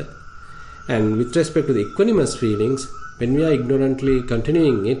anger. And with respect to the equanimous feelings, when we are ignorantly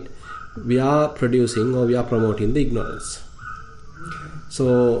continuing it, we are producing or we are promoting the ignorance. Okay.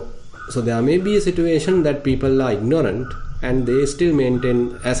 So there may be a situation that people are ignorant and they still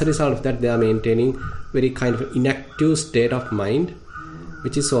maintain, as a result of that, they are maintaining very kind of inactive state of mind,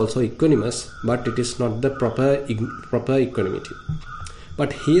 which is also equanimous, but it is not the proper equanimity.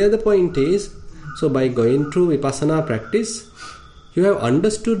 But here the point is, so by going through vipassana practice, you have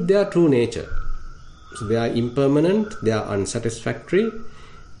understood their true nature. So they are impermanent, they are unsatisfactory.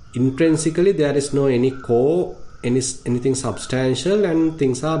 Intrinsically, there is no any core, anything substantial, and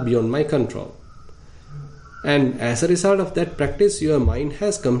things are beyond my control. And as a result of that practice, your mind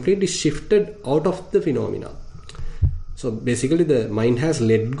has completely shifted out of the phenomena. So basically, the mind has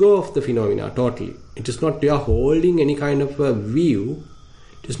let go of the phenomena totally. It is not you are holding any kind of a view.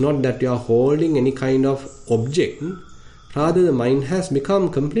 It is not that you are holding any kind of object. Rather, the mind has become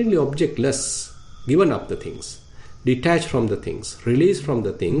completely objectless. Given up the things, detached from the things, released from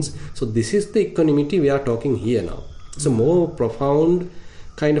the things. So this is the equanimity we are talking here now. It's a more profound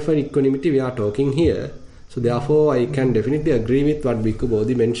kind of an equanimity we are talking here. So therefore I can definitely agree with what Bhikkhu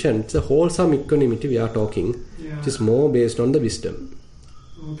Bodhi mentioned. It's a wholesome equanimity we are talking, which is more based on the wisdom.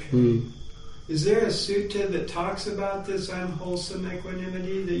 Okay. Is there a sutta that talks about this unwholesome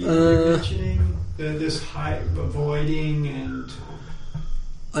equanimity that you were mentioning? This high avoiding and...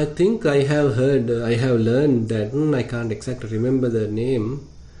 I think I have learned that, I can't exactly remember the name.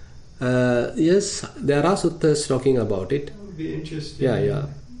 Yes, there are suttas talking about it. That would be interesting. Yeah.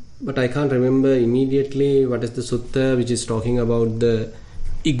 But I can't remember immediately what is the sutta which is talking about the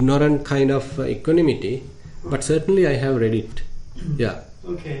ignorant kind of equanimity. But certainly I have read it. Yeah.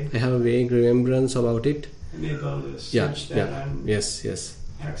 Okay. I have a vague remembrance about it. Maybe I'll just search that on Yes.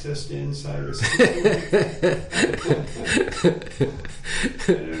 Access to Insight or something. I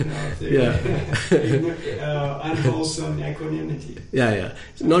don't know if they're unwholesome equanimity. Yeah.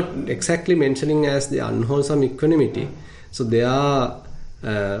 It's not exactly mentioning as the unwholesome equanimity. So they are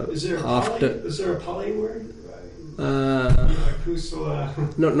is there a Pali word? Akusala.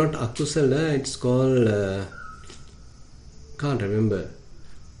 Not akusala. It's called. Can't remember.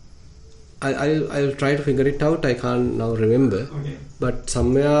 I'll try to figure it out. I can't now remember. Okay. But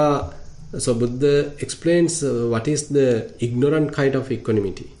somewhere, so Buddha explains what is the ignorant kind of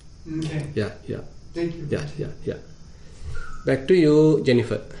equanimity. Okay. Yeah. Thank you. Yeah. Back to you,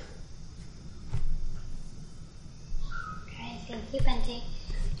 Jennifer. Okay, thank you, Bhante.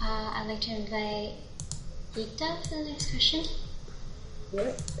 I'd like to invite Gita for the next question.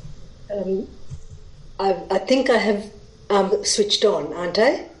 Yeah. I think I have switched on, aren't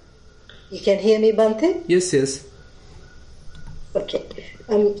I? You can hear me, Bhante? Yes. Okay.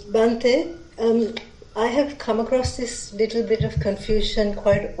 Bhante, I have come across this little bit of confusion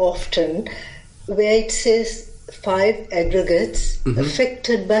quite often where it says 5 aggregates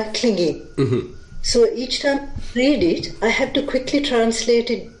affected by clinging. Mm-hmm. So each time I read it, I have to quickly translate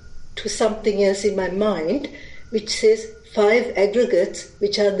it to something else in my mind which says 5 aggregates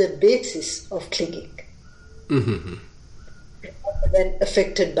which are the basis of clinging. Mm-hmm. Than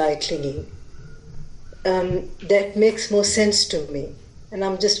affected by clinging. That makes more sense to me. And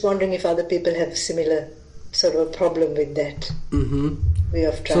I'm just wondering if other people have similar sort of problem with that way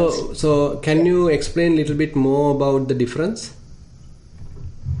of translation. So can you explain a little bit more about the difference?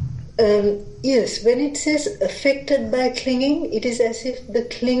 Yes, when it says affected by clinging, it is as if the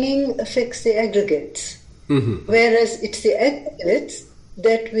clinging affects the aggregates. Mm-hmm. Whereas it's the aggregates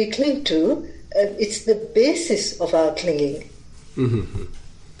that we cling to, it's the basis of our clinging. Mm-hmm.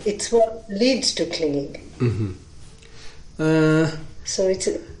 It's what leads to clinging. Mm-hmm. So it's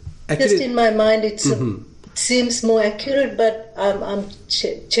actually, just in my mind, it seems more accurate, but I'm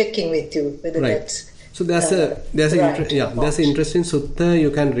checking with you whether that's so. There's an interesting sutta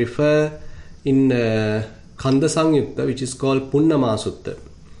you can refer in Kanda Samyutta, which is called Punnama Sutta,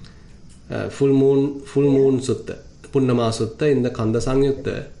 full moon sutta, Punnama Sutta in the Kanda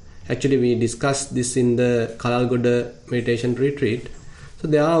Samyutta. Actually, we discussed this in the Kalalgoda meditation retreat. So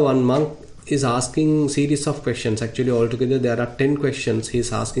there one monk is asking series of questions. Actually, altogether there are 10 questions he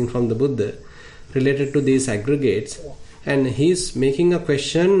is asking from the Buddha related to these aggregates. And he is making a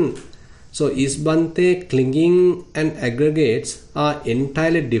question. So, is Bhante clinging and aggregates are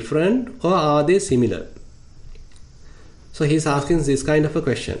entirely different or are they similar? So, he is asking this kind of a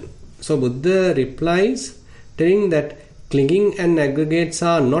question. So, Buddha replies telling that clinging and aggregates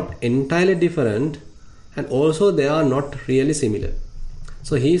are not entirely different and also they are not really similar.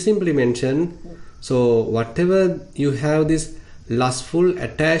 So he simply mentioned, so whatever you have this lustful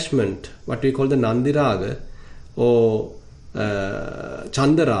attachment, what we call the Nandiraga or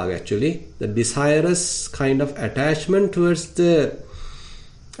Chandaraga actually, the desirous kind of attachment towards the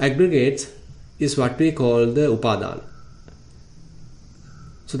aggregates is what we call the Upadana.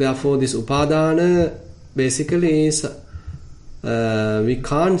 So therefore this Upadana basically is we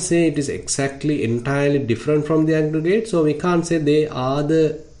can't say it is exactly entirely different from the aggregates, so we can't say they are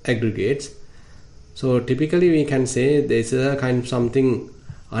the aggregates. So typically we can say there is a kind of something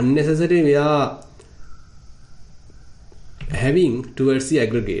unnecessary we are having towards the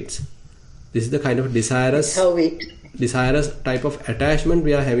aggregates. This is the kind of desirous type of attachment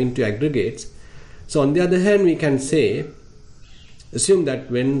we are having to aggregates. So on the other hand, we can say, assume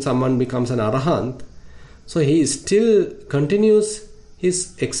that when someone becomes an arahant, so he still continues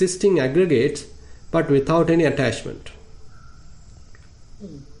his existing aggregates but without any attachment.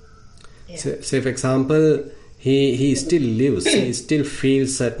 Yeah. Say for example, he still lives, he still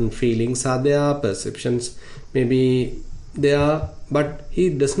feels certain feelings are there, perceptions maybe there, but he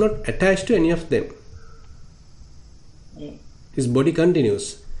does not attach to any of them. Yeah. His body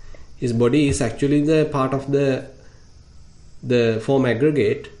continues. His body is actually the part of the form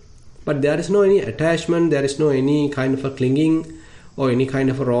aggregate, but there is no any attachment, there is no any kind of a clinging or any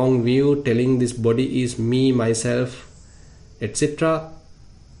kind of a wrong view telling this body is me, myself, etc.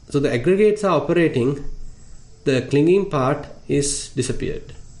 So the aggregates are operating, the clinging part is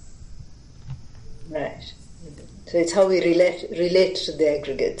disappeared. Right. So it's how we relate to the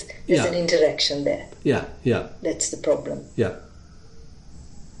aggregates. There's an interaction there. Yeah. That's the problem. Yeah.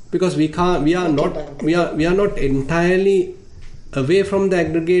 Because we are not entirely away from the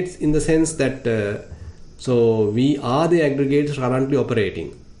aggregates in the sense that so we are the aggregates currently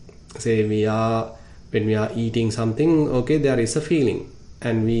operating. Say when we are eating something, okay, there is a feeling,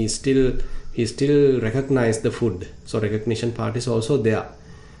 and we still recognize the food. So recognition part is also there.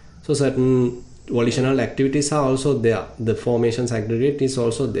 So certain volitional activities are also there. The formations aggregate is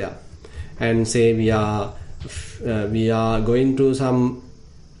also there. And say we are going through some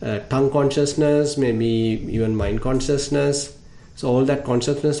tongue consciousness, maybe even mind consciousness. So all that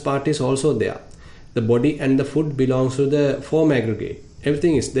consciousness part is also there. The body and the food belongs to the form aggregate.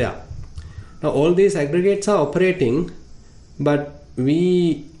 Everything is there. Now all these aggregates are operating, but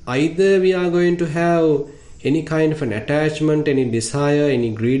we are going to have any kind of an attachment, any desire,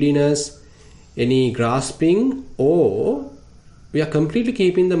 any greediness, any grasping, or we are completely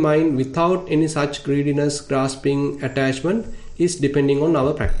keeping the mind without any such greediness, grasping, attachment, is depending on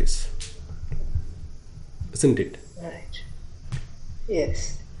our practice. Isn't it? Right.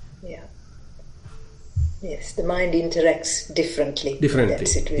 Yes. Yeah. Yes, the mind interacts differently in that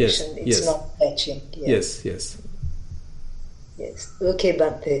situation. It's not matching. Yeah. Yes. Okay,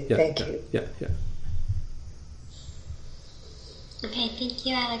 Bhante. Thank you. Yeah. Okay, thank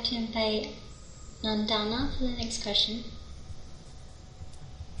you. I'd like to invite Nandana for the next question.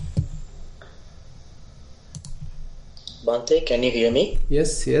 Bhante, can you hear me?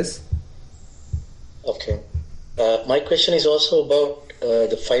 Yes. Okay. My question is also about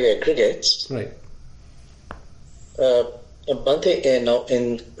the 5 aggregates. Right. Bhante, now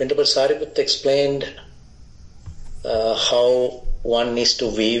in Venerable Sariputta explained how one needs to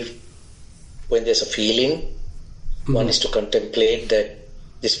weave when there's a feeling. Mm-hmm. One is to contemplate that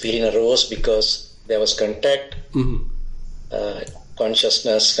this feeling arose because there was contact,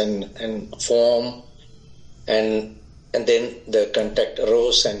 consciousness and form, and then the contact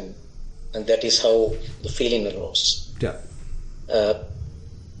arose, and that is how the feeling arose. Yeah.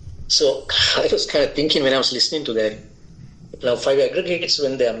 So I was kind of thinking when I was listening to that. Now 5 aggregates,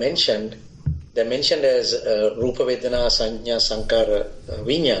 when they are mentioned, they're mentioned as Rupa Vedana Sanya Sankara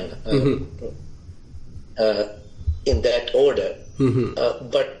Vijnana in that order.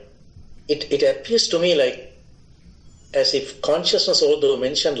 But it appears to me like as if consciousness, although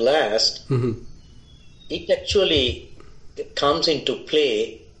mentioned last, it actually comes into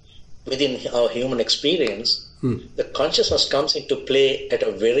play within our human experience. The consciousness comes into play at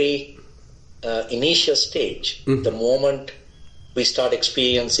a very initial stage, the moment we start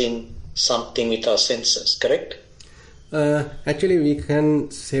experiencing something with our senses, correct? Actually, we can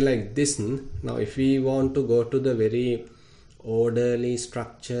say like this. Now, if we want to go to the very orderly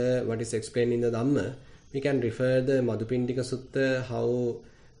structure, what is explained in the Dhamma, we can refer the Madhupindika Sutta, how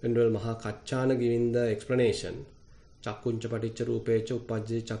Venerable Maha Kachchana giving the explanation. Chakkuncha paticca rupecha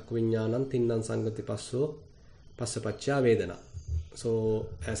uppajjati chakku viññānam tinnan sangati passo passapacca vedana. So,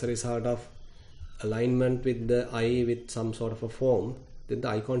 as a result of alignment with the eye with some sort of a form, then the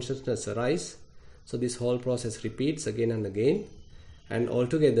eye consciousness arises. So this whole process repeats again and again, and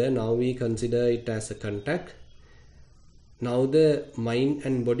altogether now we consider it as a contact. Now the mind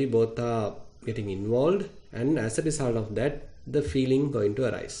and body both are getting involved, and as a result of that, the feeling going to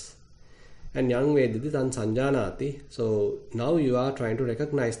arise. And yang vediti tan sanjanati. So now you are trying to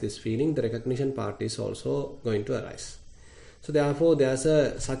recognize this feeling. The recognition part is also going to arise. So therefore, there's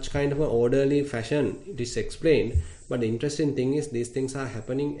such kind of an orderly fashion it is explained. But the interesting thing is these things are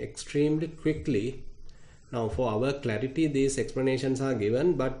happening extremely quickly. Now, for our clarity, these explanations are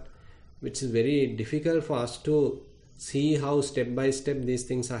given, but which is very difficult for us to see how step by step these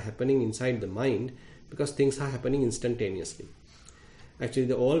things are happening inside the mind, because things are happening instantaneously.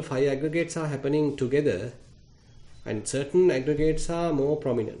 Actually, all 5 aggregates are happening together, and certain aggregates are more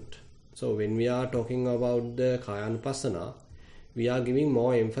prominent. So when we are talking about the Kayanupassana, we are giving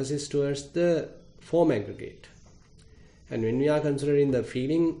more emphasis towards the form aggregate. And when we are considering the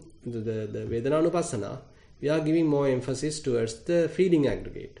feeling, the Vedananupassana, we are giving more emphasis towards the feeling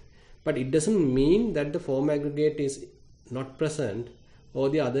aggregate. But it doesn't mean that the form aggregate is not present or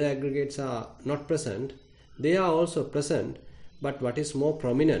the other aggregates are not present. They are also present, but what is more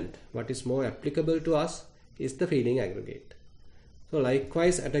prominent, what is more applicable to us is the feeling aggregate. So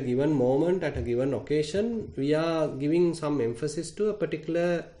likewise, at a given moment, at a given occasion, we are giving some emphasis to a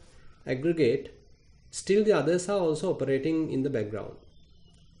particular aggregate. Still the others are also operating in the background.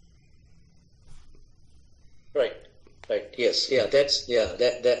 Right. Yes. Yeah.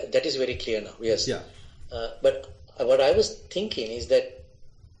 That is very clear now. Yes. Yeah. But what I was thinking is that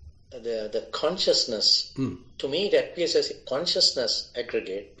the consciousness, to me, it appears as a consciousness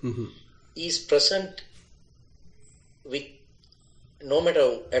aggregate is present with no matter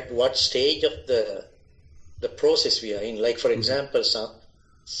at what stage of the process we are in. Like, for example,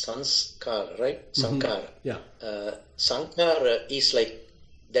 sanskara, right? Sankara. Yeah. Sankara is like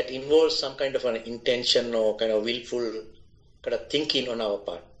that involves some kind of an intention or kind of willful kind of thinking on our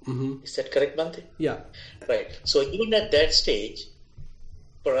part. Is that correct, Bhante? Yeah. Right. So even at that stage,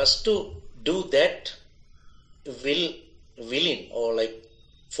 for us to do that willing or like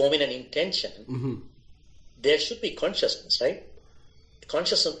forming an intention, there should be consciousness, right?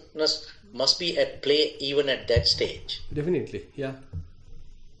 Consciousness must be at play even at that stage. Definitely. Yeah.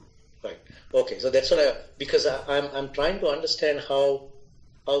 Right. Okay. So that's what because I'm trying to understand how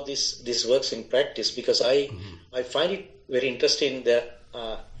this works in practice, because I find it very interesting that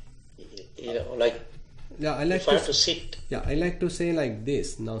like I like if I have to sit. Yeah, I like to say like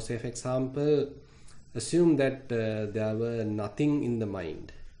this. Now, say for example, assume that there were nothing in the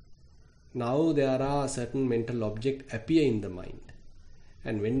mind. Now there are certain mental objects appear in the mind.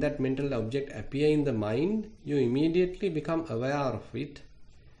 And when that mental object appear in the mind, you immediately become aware of it.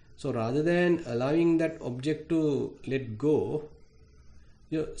 So rather than allowing that object to let go,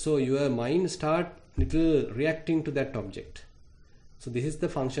 so your mind start little reacting to that object. So this is the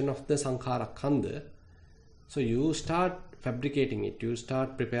function of the sankhara khandha. So you start fabricating it, you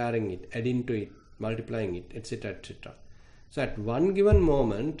start preparing it, adding to it, multiplying it, etc., etc. So at one given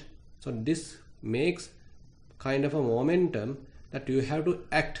moment, so this makes kind of a momentum that you have to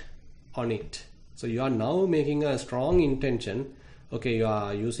act on it. So you are now making a strong intention. Okay, you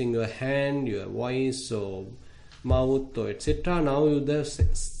are using your hand, your voice, or mouth, or etc. Now the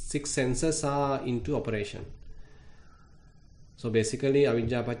six senses are into operation. So basically,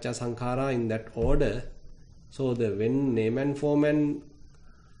 avijja pacca sankhara in that order. So when name and form and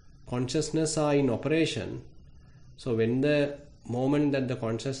consciousness are in operation, so when the moment that the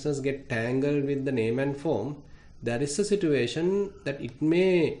consciousness get tangled with the name and form, there is a situation that it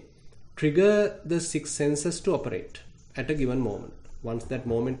may trigger the six senses to operate at a given moment. Once that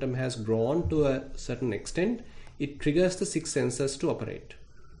momentum has grown to a certain extent, it triggers the six senses to operate.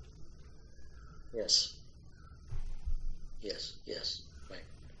 Yes. Right.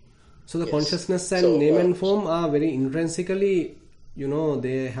 So the consciousness and name and form are very intrinsically,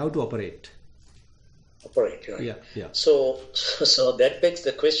 they have to operate. Right. Yeah. So that begs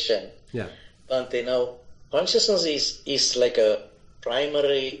the question. Yeah. Bhante, now consciousness is like a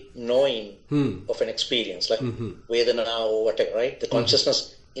primary knowing of an experience, like Vedana or whatever, right? The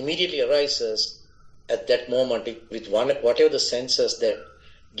consciousness immediately arises at that moment with whatever the senses that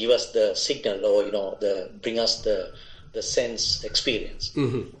give us the signal or bring us the sense experience.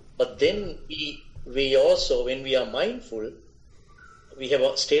 But then we also, when we are mindful, we have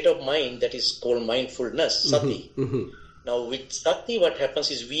a state of mind that is called mindfulness, sati. Now with sati, what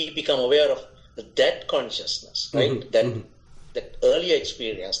happens is we become aware of that consciousness, right? That earlier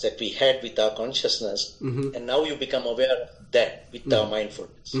experience that we had with our consciousness, and now you become aware of that with our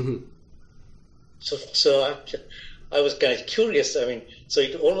mindfulness. So I was kind of curious. I mean, so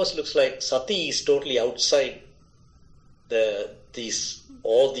it almost looks like sati is totally outside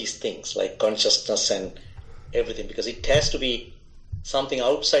all these things like consciousness and everything, because it has to be something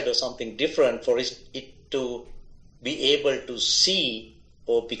outside or something different for it to be able to see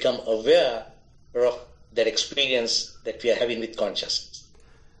or become aware of that experience that we are having with consciousness.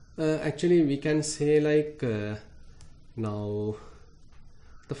 Actually, we can say like now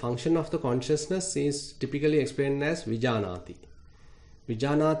the function of the consciousness is typically explained as vijanati.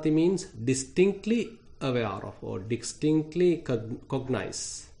 Vijanati means distinctly aware of or distinctly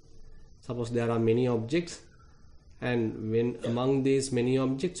cognize. Suppose there are many objects, and when among these many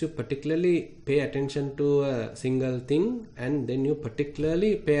objects you particularly pay attention to a single thing, and then you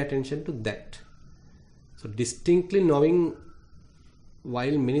particularly pay attention to that. So distinctly knowing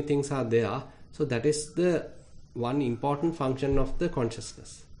while many things are there, so that is the one important function of the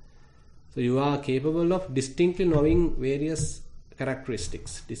consciousness. So you are capable of distinctly knowing various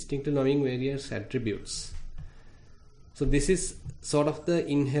characteristics, distinctly knowing various attributes. So this is sort of the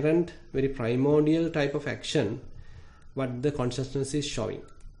inherent, very primordial type of action what the consciousness is showing.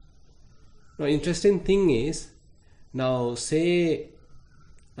 Now interesting thing is, now say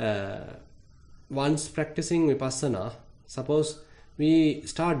once practicing vipassana, suppose we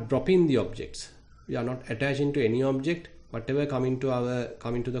start dropping the objects. We are not attaching to any object. Whatever come into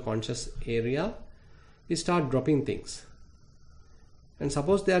the conscious area, we start dropping things. And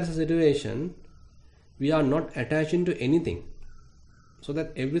suppose there is a situation we are not attaching to anything, so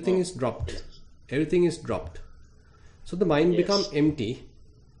that everything is dropped. Everything is dropped. So the mind becomes empty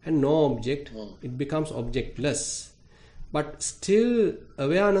and no object. It becomes objectless. But still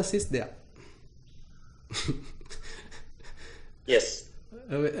awareness is there. Yes.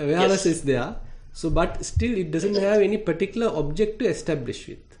 Awareness is there. So, but still it doesn't have any particular object to establish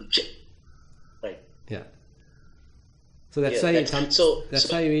with. Right. Yeah. So that's why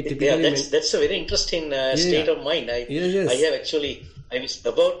why we typically that's a very interesting state of mind. I have actually, I was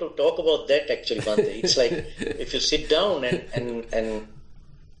about to talk about that actually, Bhante. It's like if you sit down and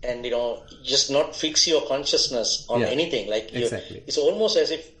just not fix your consciousness on anything, like exactly. It's almost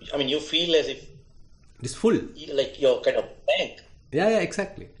as if, you feel as if it's full, like you're kind of blank. Yeah,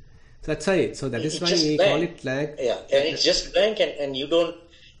 exactly. So that's why. So that is why we call it blank. Yeah, and it's just blank, and you don't.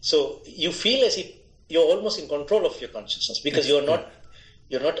 So you feel as if you're almost in control of your consciousness, because you're not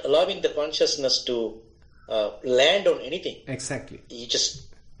allowing the consciousness to land on anything. Exactly. You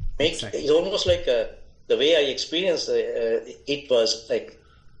just make it's almost like the way I experienced it was like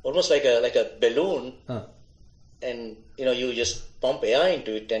almost like a balloon, and you just pump air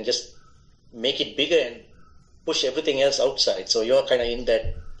into it and just make it bigger and push everything else outside. So you're kind of in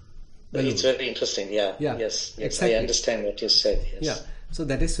that. It's very interesting. Yes. Exactly. I understand what you said. Yes. Yeah. So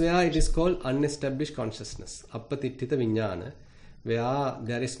that is where it is called unestablished consciousness, appatittita vijnana, where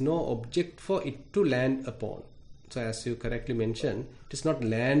there is no object for it to land upon. So as you correctly mentioned, it is not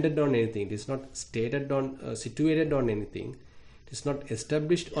landed on anything. It is not situated on anything. It is not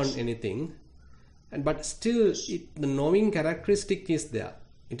established on anything. But still, the knowing characteristic is there.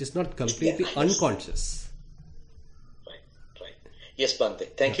 It is not completely unconscious. Right. Yes, Bhante.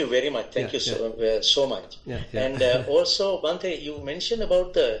 Thank you very much. Thank you so much. Yeah. And also, Bhante, you mentioned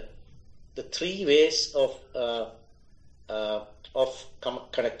about the three ways of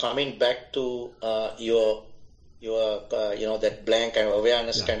kind of coming back to your that blank kind of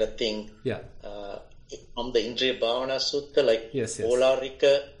awareness kind of thing. Yeah. From the Indriya Bhavana Sutta, like yes.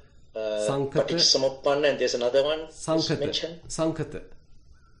 Olarika, Sankhata, Paticcasamuppanna, and there's another one. Sankhata.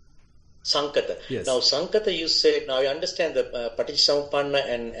 Sankata. Yes. Now, Sankata, you said, now I understand the Paticcasamuppanna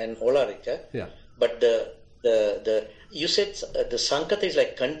and Olarika. Yeah. But you said the Sankata is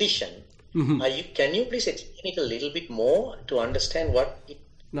like condition. Mm-hmm. Can you please explain it a little bit more to understand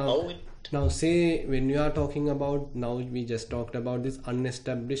Now, say when you are talking about, now we just talked about this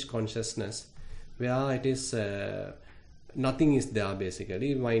unestablished consciousness, where it is nothing is there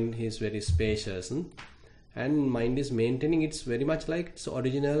basically. Mind is very spacious, and mind is maintaining it's very much like its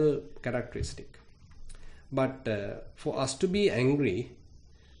original characteristic. But for us to be angry,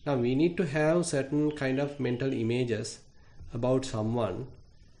 now we need to have certain kind of mental images about someone,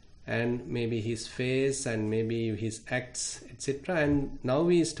 and maybe his face and maybe his acts, etc. And now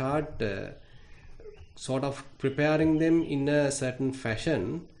we start sort of preparing them in a certain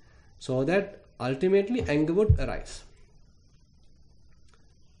fashion so that ultimately anger would arise.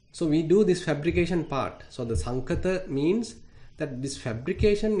 So we do this fabrication part. So the Sankata means that this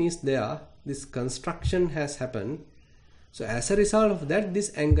fabrication is there, this construction has happened. So as a result of that,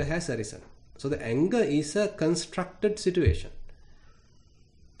 this anger has arisen. So the anger is a constructed situation.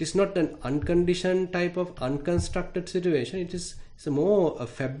 It is not an unconditioned type of unconstructed situation. It's more a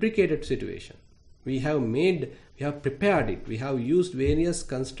fabricated situation. We have prepared it. We have used various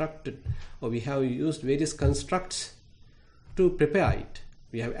constructs to prepare it.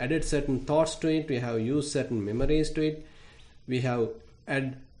 We have added certain thoughts to it. We have used certain memories to it. We have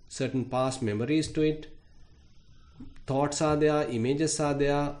added certain past memories to it. Thoughts are there, images are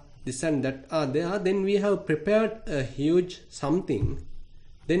there, this and that are there. Then we have prepared a huge something.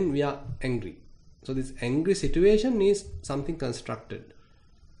 Then we are angry. So this angry situation is something constructed,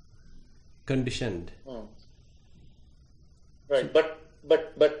 conditioned. Right, but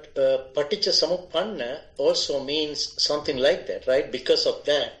Paticcasamuppanna also means something like that, right? Because of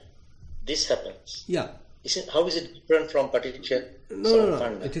that, this happens. Yeah. How is it different from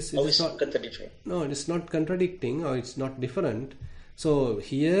Paticcasamuppanna? No. It is not contradictory. No, it is not contradicting, or it's not different. So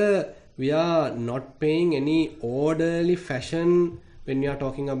here we are not paying any orderly fashion. When we are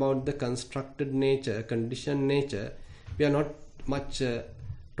talking about the constructed nature, conditioned nature, we are not much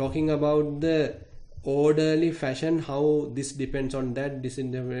talking about the orderly fashion, how this depends on that, this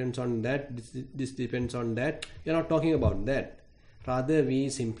depends on that, this depends on that. We are not talking about that. Rather, we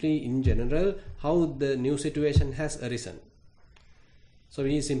simply, in general, how the new situation has arisen. So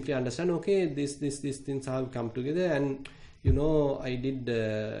we simply understand, okay, these things have come together, and I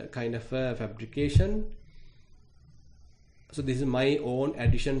did kind of a fabrication. So this is my own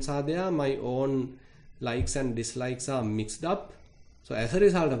additions are there, my own likes and dislikes are mixed up. So as a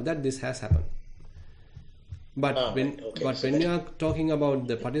result of that, this has happened. But when you are talking about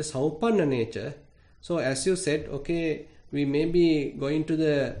the Paticcasamuppanna nature, so as you said, okay, we may be going to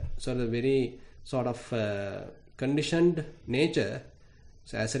the very conditioned nature.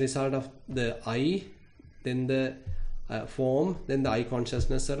 So as a result of the I, then the form, then the I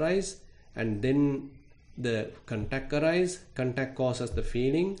consciousness arise, and then the contact arise. Contact causes the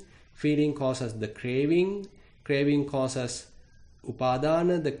feeling. Feeling causes the craving. Craving causes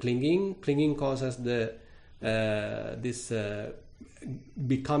upadana, the clinging. Clinging causes the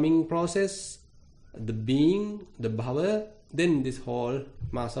becoming process, the being, the bhava. Then this whole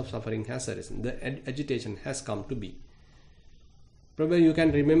mass of suffering has arisen. The agitation has come to be. Probably you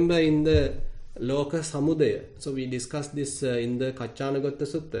can remember in the Loka Samudaya. So we discussed this in the Kaccanagotta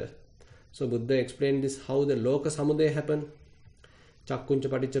Sutta. So Buddha explained this, how the Loka Samudaya happened. Chakkuncha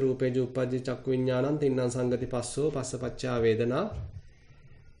paticca rupeja uppajja chakku viññānaṁ tinnaṁ sangati passo passa paccaya vedana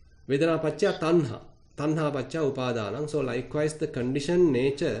vedana paccaya tanha tanha paccaya upadānaṁ. So likewise the conditioned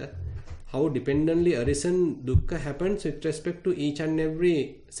nature, how dependently arisen dukkha happens with respect to each and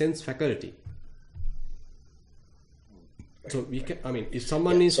every sense faculty. So we can, if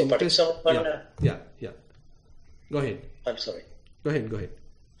someone is interested, yeah. Go ahead. I'm sorry. Go ahead.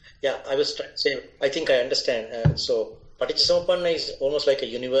 Yeah, I was trying to say, I think I understand. So Paticcasamuppanna is almost like a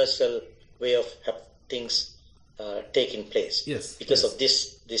universal way of things taking place. Yes. Because of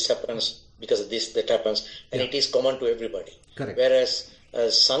this happens, because of this, that happens, and it is common to everybody. Correct. Whereas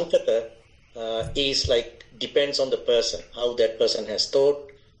Sankata is like, depends on the person, how that person has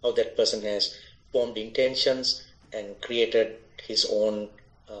thought, how that person has formed intentions, and created his own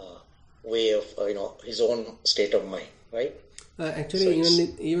way of, his own state of mind, right? Actually,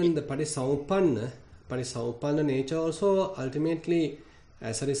 even the Paticcasamuppanna nature also, ultimately,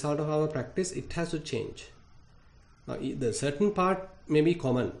 as a result of our practice, it has to change. The certain part may be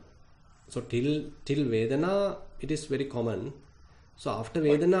common. So till Vedana, it is very common. So after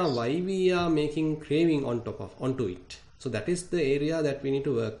Vedana, why we are making craving onto it? So that is the area that we need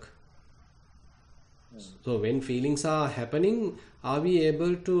to work. So when feelings are happening, are we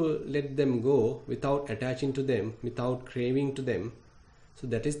able to let them go without attaching to them, without craving to them? So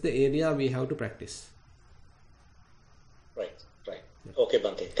that is the area we have to practice. Right. Yeah. Okay,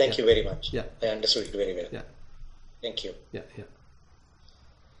 Bhante. Thank you very much. Yeah. I understood it very well. Yeah. Thank you. Yeah. Okay,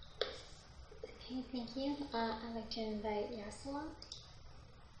 thank you. I'd like to invite Yasala.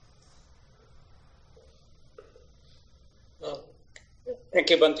 Thank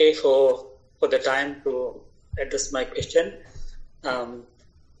you, Bhante, for the time to address my question.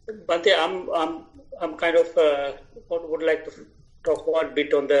 Bhante, I'm kind of would like to talk a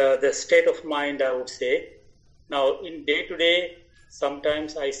bit on the state of mind, I would say. Now, in day to day,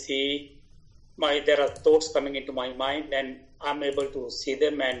 sometimes I see there are thoughts coming into my mind, and I'm able to see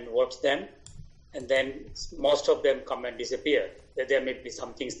them and watch them, and then most of them come and disappear. There may be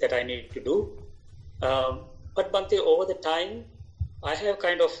some things that I need to do. But Bhante, over the time, I have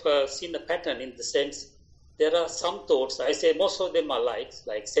kind of seen a pattern in the sense there are some thoughts, I say most of them are like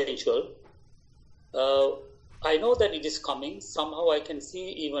sensual. I know that it is coming. Somehow I can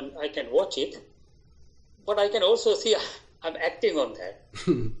see, I can watch it, but I can also see I'm acting on that.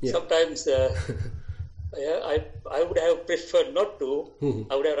 Yeah. Sometimes I would have preferred not to.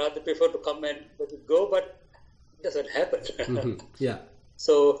 I would have rather preferred to come and let it go, but it doesn't happen. Yeah.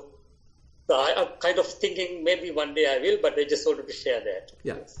 So I'm kind of thinking maybe one day I will, but I just wanted to share that.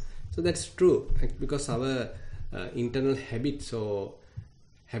 Yeah. So that's true, because our internal habits or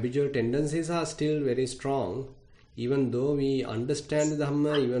habitual tendencies are still very strong, even though we understand the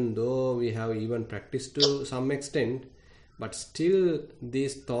Dhamma, even though we have even practiced to some extent, but still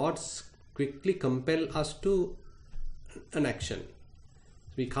these thoughts quickly compel us to an action.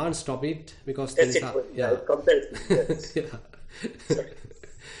 We can't stop it because That's things it. are... Yeah. Compels. Yes. Yeah.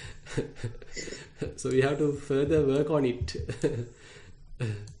 So we have to further work on it.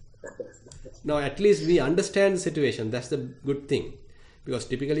 Now at least we understand the situation. That's the good thing, because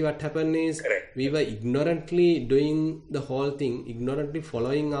typically what happened is we were ignorantly doing the whole thing, ignorantly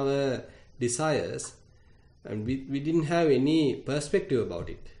following our desires, and we didn't have any perspective about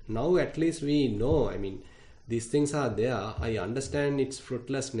it. Now at least we know, these things are there. I understand its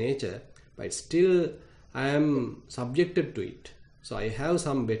fruitless nature, but still I am subjected to it. So I have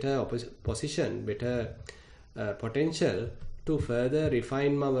some better position, better potential to further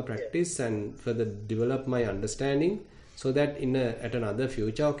refine my practice and further develop my understanding, so that at another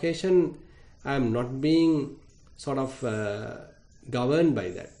future occasion I am not being sort of governed by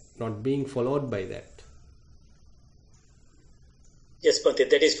that, not being followed by that. Yes, Bhante,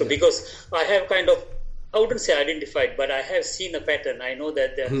 that is true. Because I have kind of, I wouldn't say identified, but I have seen a pattern. I know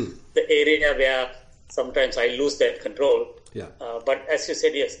that the area where sometimes I lose that control. Yeah. But as you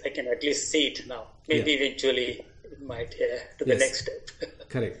said, yes, I can at least see it now. Maybe eventually it might to the next step.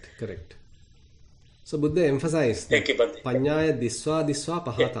 Correct. So Buddha emphasized that Panyaya Diswa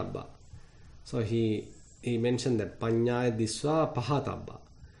Pahatabba. So he mentioned that Panyaya Diswa Pahatabba.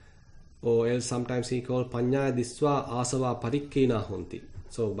 Or else sometimes he called Panyaya Diswa Asava Parikkena Honti.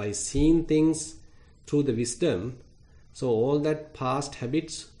 So by seeing things through the wisdom, so all that past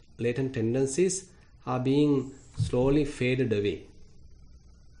habits, latent tendencies are being slowly faded away.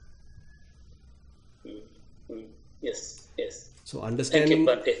 Yes. So understanding,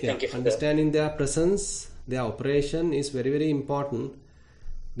 Thank you for understanding their presence, their operation is very, very important.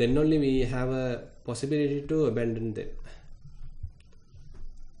 Then only we have a possibility to abandon them.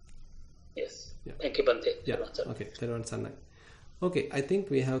 Yes. Yeah. Thank you, Bhante. Yeah. Okay. Okay, I think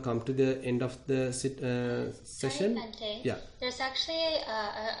we have come to the end of the session. Sorry, Bhante. Yeah. There's actually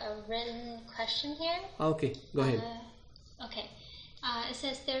a written question here. Okay, go ahead. Okay. It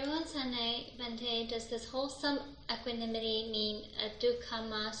says, Thero and Sanai, Bhante, does this wholesome equanimity mean a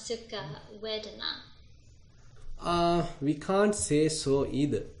dukkama sukha vedana? We can't say so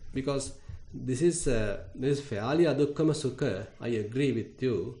either, because this is fairly adukkama sukha. I agree with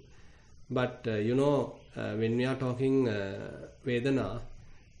you, but when we are talking vedana,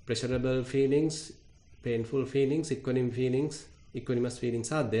 pleasurable feelings, painful feelings, equanimous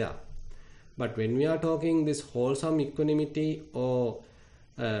feelings are there. But when we are talking this wholesome equanimity or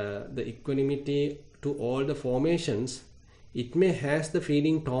the equanimity to all the formations, it may has the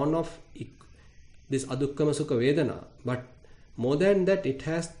feeling tone of this adukkama sukha vedana, but more than that, it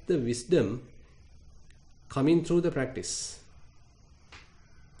has the wisdom coming through the practice.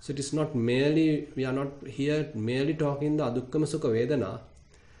 So it is not merely, we are not here merely talking the adukkama sukha vedana.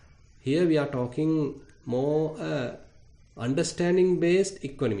 Here we are talking more understanding based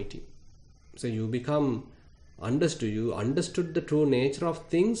equanimity. So you become understood, you understood the true nature of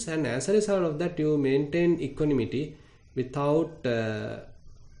things, and as a result of that you maintain equanimity without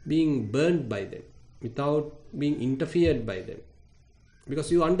being burned by them, without being interfered by them, because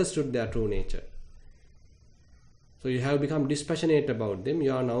you understood their true nature. So you have become dispassionate about them,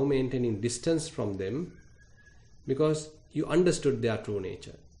 you are now maintaining distance from them because you understood their true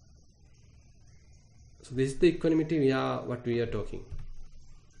nature. So this is the equanimity what we are talking.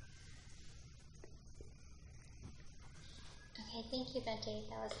 Okay, thank you, Bhante.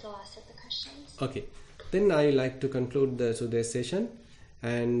 That was the last of the questions. Okay, then I like to conclude today's session,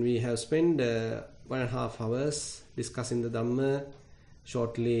 and we have spent 1.5 hours discussing the Dhamma,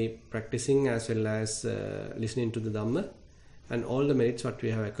 shortly practicing as well as listening to the Dhamma, and all the merits what we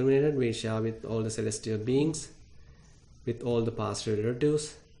have accumulated we share with all the celestial beings, with all the past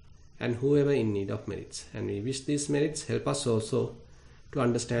relatives, and whoever in need of merits. And we wish these merits help us also to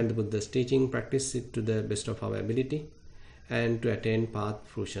understand the Buddha's teaching, practice it to the best of our ability, and to attain path,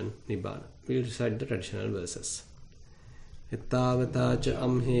 fruition, nibbana. We will recite the traditional verses. Ettavata cha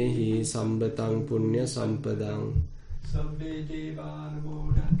amhehi sambatang punya sampadang Sabbe deva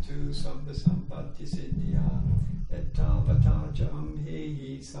namodantu sabba sampatti siddhya Ettavata ca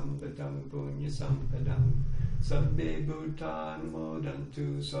amhehi sambatang punya sampadang Sabbe bhuta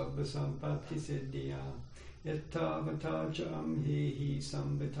namodantu sabba sampatti siddhya Ettavata ca amhehi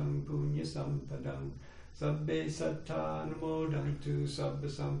sambatang punya sampadang Sabbe satta namodantu sabba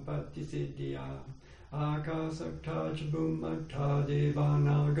sampatti siddhya Akasakta ca bhummatta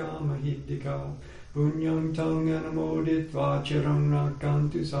devanagama hiddhika Punyam tang anamoditva chiram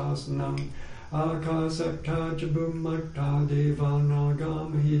rakantu sasanam Akasakta ca bhummatta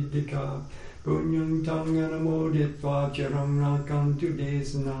devanagama hiddhika Punyam tang anamoditva chiram rakantu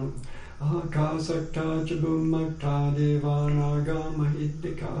desanam Akasakta ca bhummatta devanagama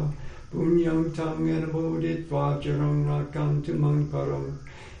hiddhika Punyam tang anamoditva chiram rakantu manparam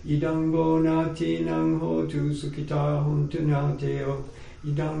Idang bonati nang hotu sukita hontu nateo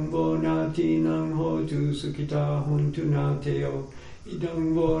Idang bonati nang hotu sukita hontu nateo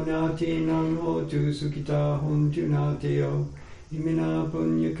Idang bonati nang hotu sukita hontu nateo Imina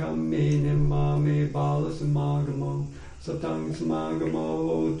punya kamme mame bala samagamo Satang samagamo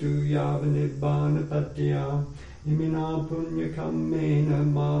hotu yava nibbana patya Imina punya kamme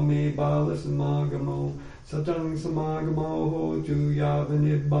mame bala samagamo Satang samagamo hotu yava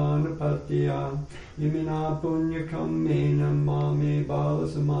nibbana patya Imina punya kammena mame bala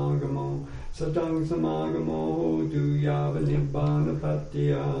samagamo Satang samagamo hotu yava nibbana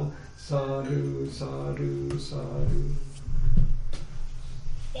patya Sadhu, sadhu, sadhu.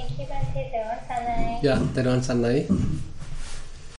 Thank you, Bhante. Thero and Sanai. Yeah, Thero and Sanai.